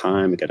takes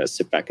time. You got to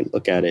sit back and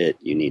look at it.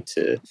 You need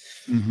to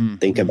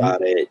think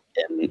about it,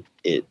 and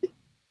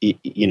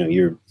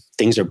your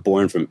things are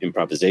born from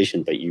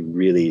improvisation, but you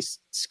really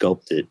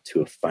sculpt it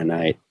to a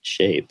finite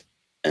shape.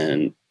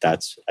 And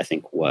that's, I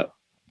think, what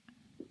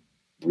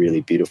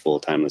really beautiful,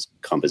 timeless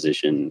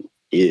composition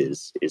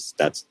is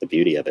that's the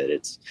beauty of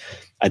it.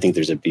 I think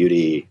there's a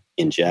beauty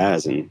in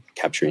jazz and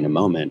capturing a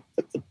moment,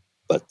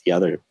 but the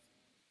other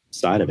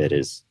side of it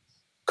is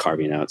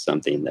carving out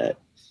something that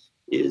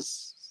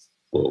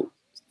will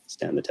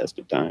stand the test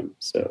of time.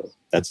 So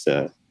that's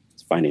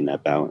finding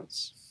that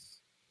balance.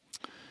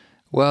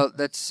 Well,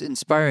 that's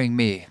inspiring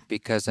me,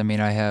 because I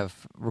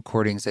have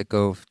recordings that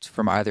go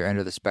from either end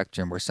of the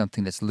spectrum, where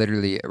something that's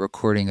literally a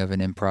recording of an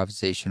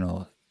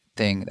improvisational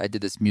thing. I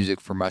did this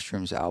Music for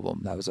Mushrooms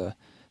album. That was a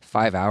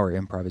 5-hour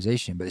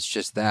improvisation, but it's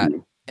just that.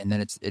 And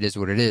then it is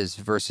what it is,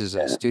 versus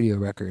a studio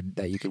record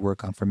that you could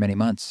work on for many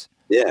months.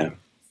 Yeah.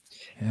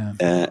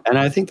 And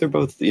I think they're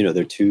both,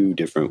 they're two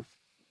different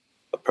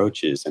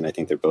approaches, and I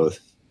think they're both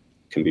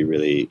can be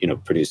really,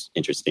 produce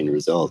interesting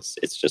results.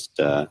 It's just,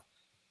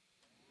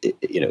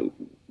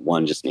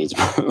 one just needs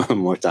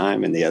more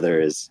time, and the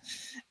other is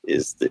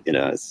it's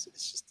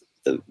just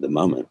the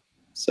moment.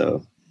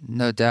 So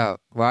no doubt.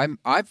 Well,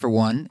 I for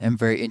one am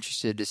very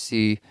interested to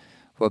see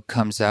what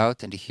comes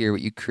out and to hear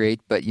what you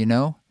create. But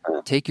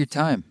take your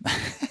time.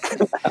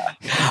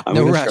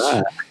 No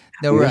rush.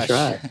 No rush.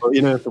 Well,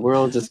 if the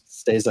world just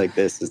stays like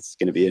this, it's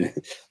going to be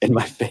in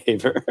my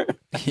favor.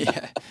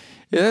 Yeah.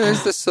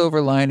 There's the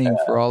silver lining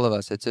for all of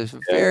us. It's a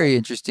very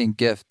interesting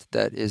gift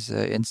that is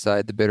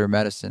inside the bitter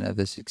medicine of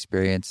this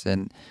experience.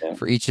 And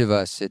for each of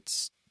us,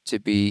 it's to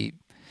be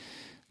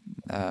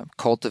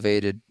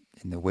cultivated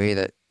in the way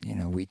that,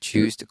 we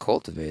choose to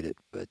cultivate it.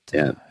 But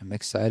I'm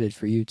excited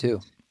for you too.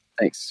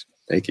 Thanks.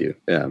 Thank you.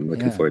 Yeah, I'm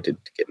looking forward to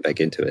getting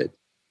back into it.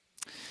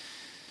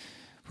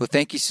 Well,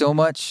 thank you so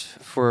much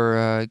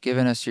for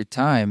giving us your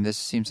time. This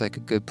seems like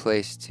a good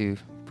place to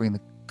bring the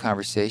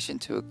conversation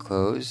to a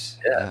close.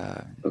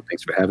 Well,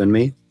 thanks for having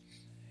me.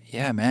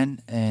 Yeah, man.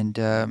 And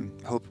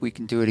hope we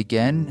can do it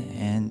again.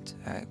 And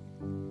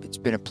it's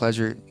been a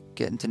pleasure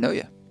getting to know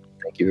you.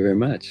 Thank you very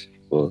much.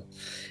 Well,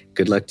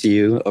 good luck to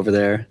you over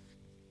there.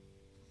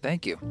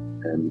 Thank you.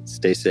 And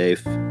stay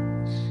safe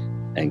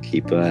and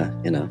keep,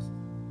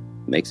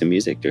 make some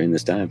music during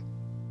this time.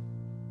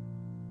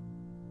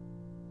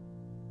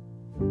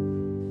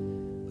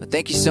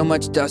 Thank you so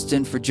much,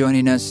 Dustin, for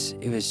joining us.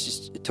 It was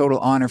just a total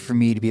honor for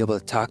me to be able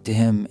to talk to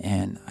him,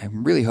 and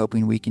I'm really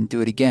hoping we can do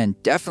it again.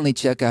 Definitely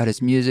check out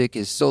his music.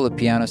 His solo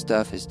piano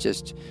stuff is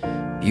just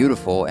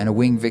beautiful, and A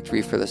Winged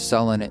Victory for the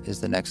Sullen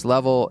is the next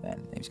level.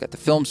 And he's got the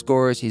film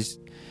scores. He's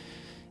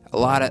a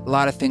lot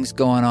of things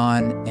going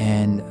on,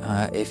 and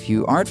if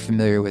you aren't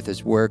familiar with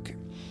his work,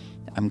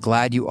 I'm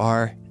glad you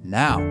are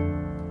now.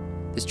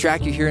 This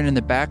track you're hearing in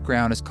the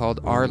background is called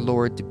Our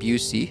Lord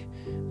Debussy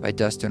by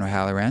Dustin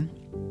O'Halloran.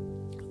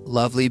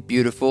 Lovely,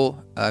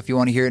 beautiful. If you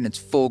want to hear it in its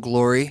full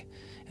glory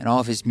and all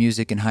of his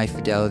music in high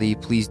fidelity,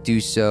 please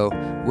do so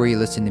where you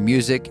listen to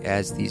music,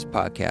 as these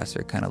podcasts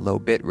are kind of low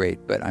bit rate.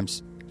 But I'm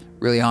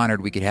really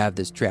honored we could have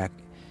this track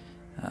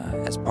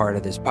as part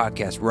of this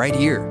podcast right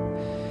here.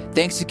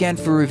 Thanks again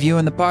for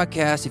reviewing the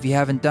podcast. If you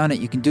haven't done it,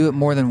 you can do it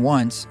more than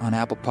once on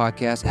Apple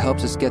Podcasts. It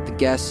helps us get the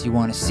guests you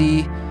want to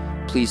see.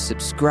 Please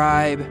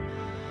subscribe.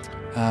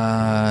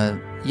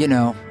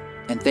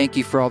 And thank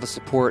you for all the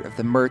support of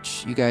the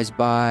merch you guys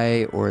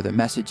buy, or the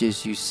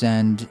messages you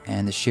send,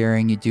 and the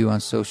sharing you do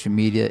on social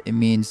media. It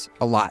means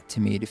a lot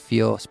to me to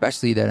feel,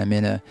 especially that I'm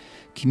in a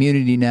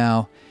community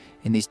now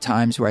in these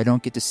times where I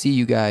don't get to see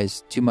you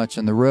guys too much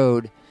on the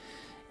road.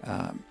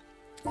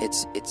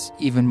 It's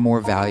even more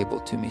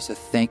valuable to me. So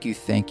thank you.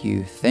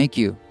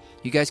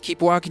 You guys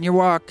keep walking your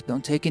walk.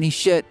 Don't take any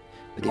shit.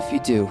 But if you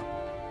do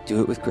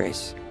it with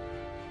grace.